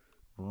to...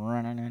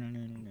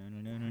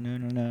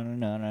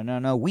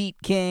 Wheat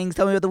Kings.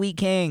 Tell me about the Wheat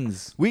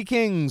Kings. Wheat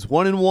Kings,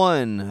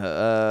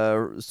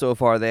 1-1 so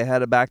far. They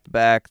had a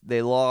back-to-back.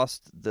 They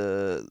lost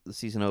the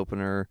season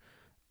opener.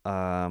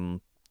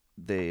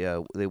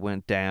 They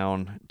went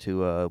down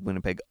to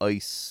Winnipeg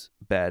Ice.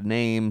 Bad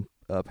name.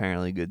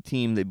 Apparently a good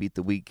team. They beat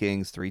the Wheat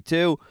Kings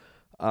 3-2.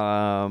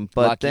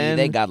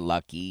 They got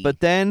lucky. But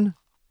then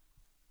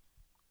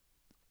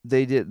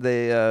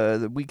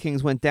the Wheat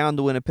Kings went down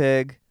to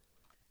Winnipeg,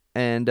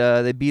 and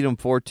they beat them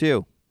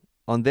 4-2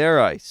 on their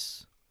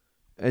ice.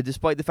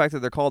 Despite the fact that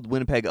they're called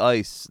Winnipeg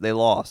Ice, they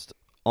lost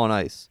on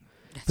ice.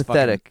 That's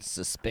pathetic.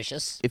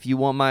 Suspicious. If you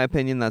want my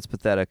opinion, that's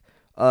pathetic.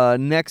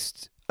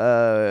 Next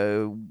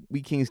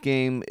Wheat Kings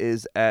game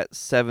is at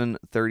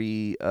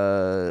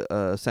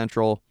 7:30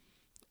 Central,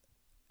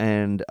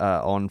 and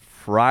on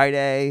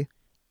Friday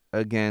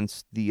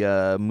against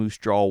the Moose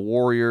Jaw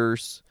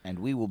Warriors. And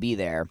we will be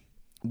there.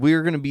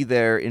 We're going to be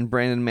there in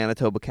Brandon,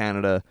 Manitoba,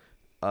 Canada,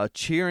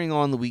 cheering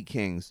on the Wheat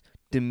Kings,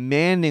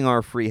 demanding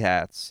our free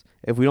hats.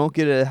 If we don't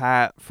get a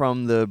hat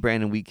from the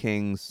Brandon Wheat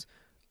Kings,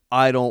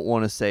 I don't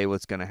want to say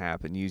what's going to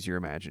happen. Use your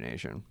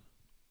imagination.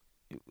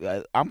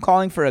 I'm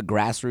calling for a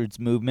grassroots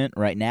movement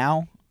right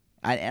now.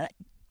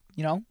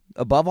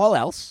 Above all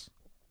else,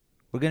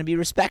 we're going to be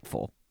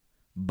respectful.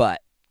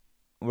 But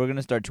we're going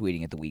to start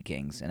tweeting at the Wheat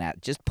Kings and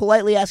just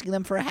politely asking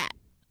them for a hat.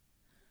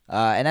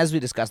 And as we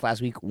discussed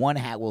last week, one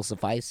hat will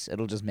suffice.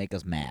 It'll just make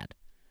us mad.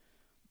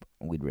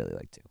 We'd really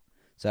like to.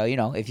 So,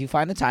 if you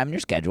find the time in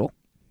your schedule,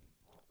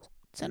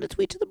 send a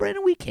tweet to the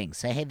Brandon Wheat Kings.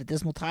 Say, hey, the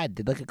Dismal Tide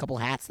did like a couple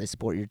hats. They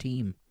support your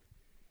team.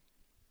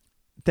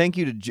 Thank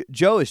you to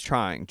Joe is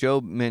trying. Joe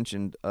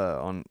mentioned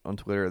on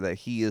Twitter that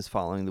he is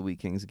following the Wheat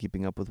Kings and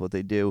keeping up with what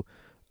they do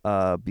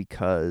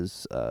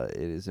because it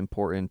is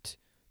important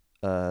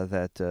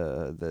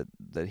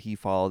that he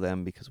follow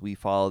them because we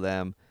follow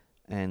them.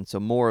 And so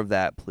more of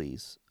that,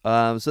 please.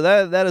 So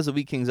that is a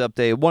Wheat Kings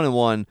update.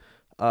 1-1.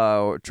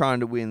 We're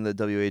trying to win the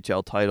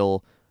WHL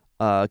title.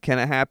 Can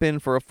it happen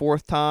for a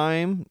fourth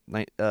time?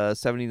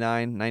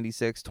 79,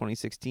 96,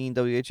 2016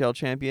 WHL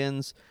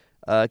champions.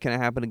 Can it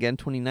happen again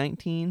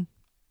 2019?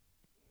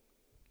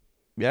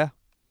 Yeah.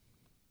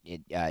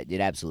 It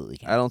absolutely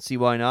can. I don't see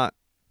why not.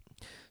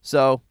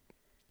 So,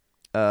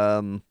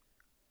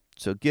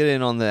 So get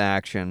in on the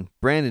action.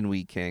 Brandon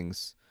Wheat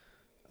Kings.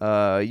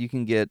 You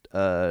can get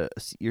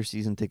your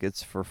season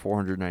tickets for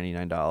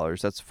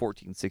 $499. That's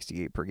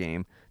 $14.68 per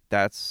game.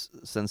 That's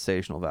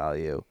sensational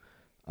value.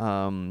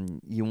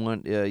 You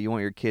want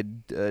your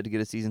kid to get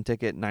a season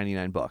ticket?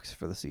 $99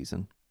 for the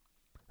season.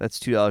 That's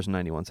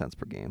 $2.91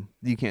 per game.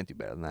 You can't do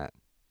better than that.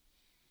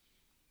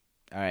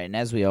 All right, and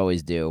as we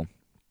always do,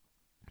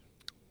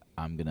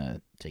 I'm gonna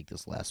take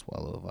this last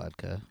swallow of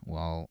vodka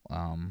while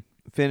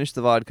finish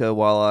the vodka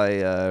while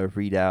I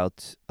read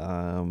out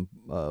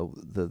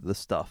the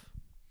stuff.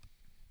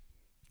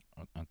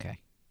 Okay.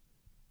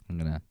 I'm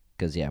gonna,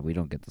 because we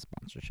don't get the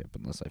sponsorship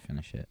unless I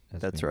finish it.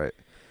 That's right.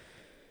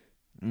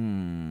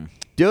 Do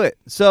it.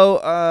 So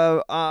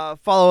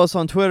follow us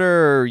on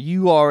Twitter.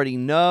 You already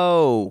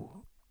know.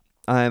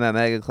 I'm at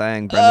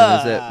MegaClang. Brendan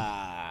is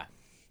at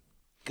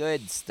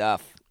good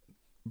stuff.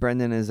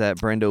 Brendan is at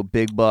Brendo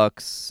Big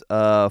Bucks.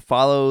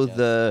 Follow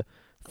the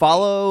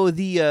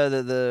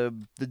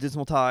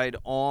Dismal Tide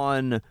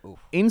on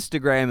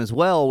Instagram as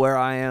well, where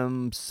I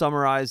am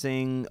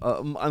summarizing.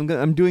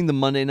 I'm doing the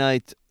Monday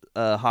night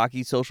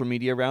hockey social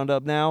media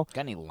roundup now.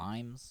 Got any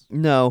limes?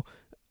 No.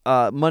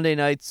 Monday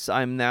nights,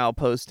 I'm now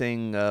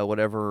posting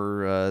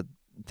whatever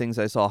things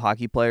I saw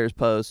hockey players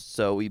post.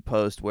 So we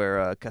post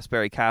where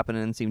Kasperi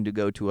Kapanen seemed to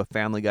go to a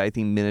Family Guy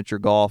themed miniature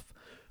golf.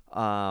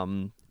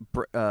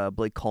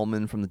 Blake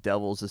Coleman from the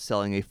Devils is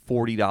selling a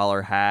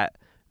 $40 hat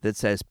that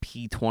says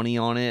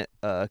P20 on it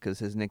because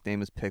his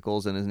nickname is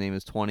Pickles and his name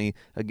is 20.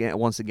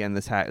 Once again,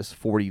 this hat is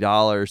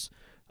 $40.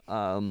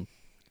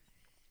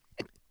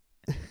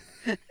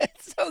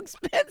 It's so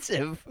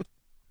expensive.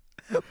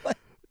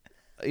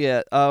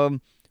 Yeah.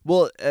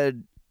 Well,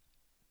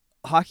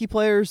 hockey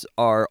players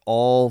are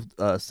all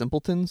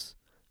simpletons,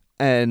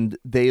 and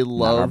they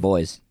love Not our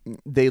boys.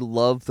 They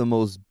love the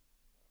most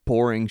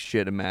boring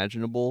shit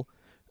imaginable,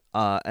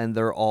 and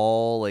they're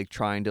all like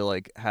trying to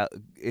like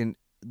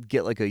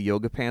get like a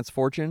yoga pants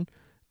fortune,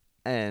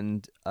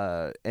 and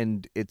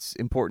it's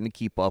important to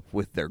keep up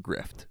with their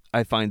grift.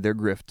 I find their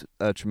grift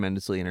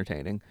tremendously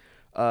entertaining.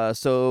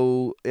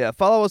 So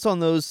follow us on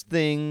those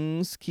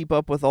things. Keep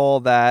up with all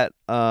that.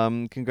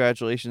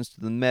 Congratulations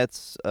to the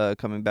Mets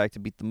coming back to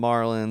beat the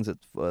Marlins at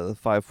the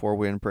 5-4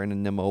 win.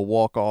 Brandon Nimmo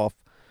walk-off.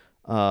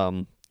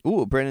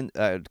 Brandon,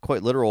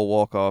 quite literal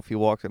walk-off. He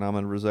walked and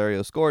Amin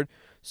Rosario scored.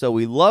 So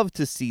we love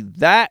to see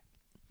that.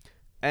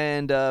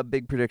 And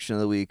big prediction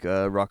of the week,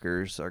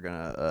 Rutgers are going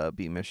to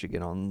beat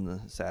Michigan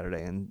on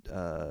Saturday, and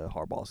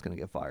Harbaugh's going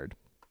to get fired.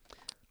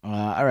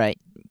 All right.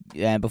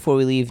 Before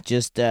we leave,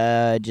 just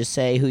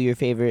say who your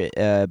favorite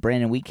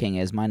Brandon Wheat King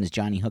is. Mine is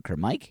Johnny Hooker.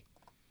 Mike?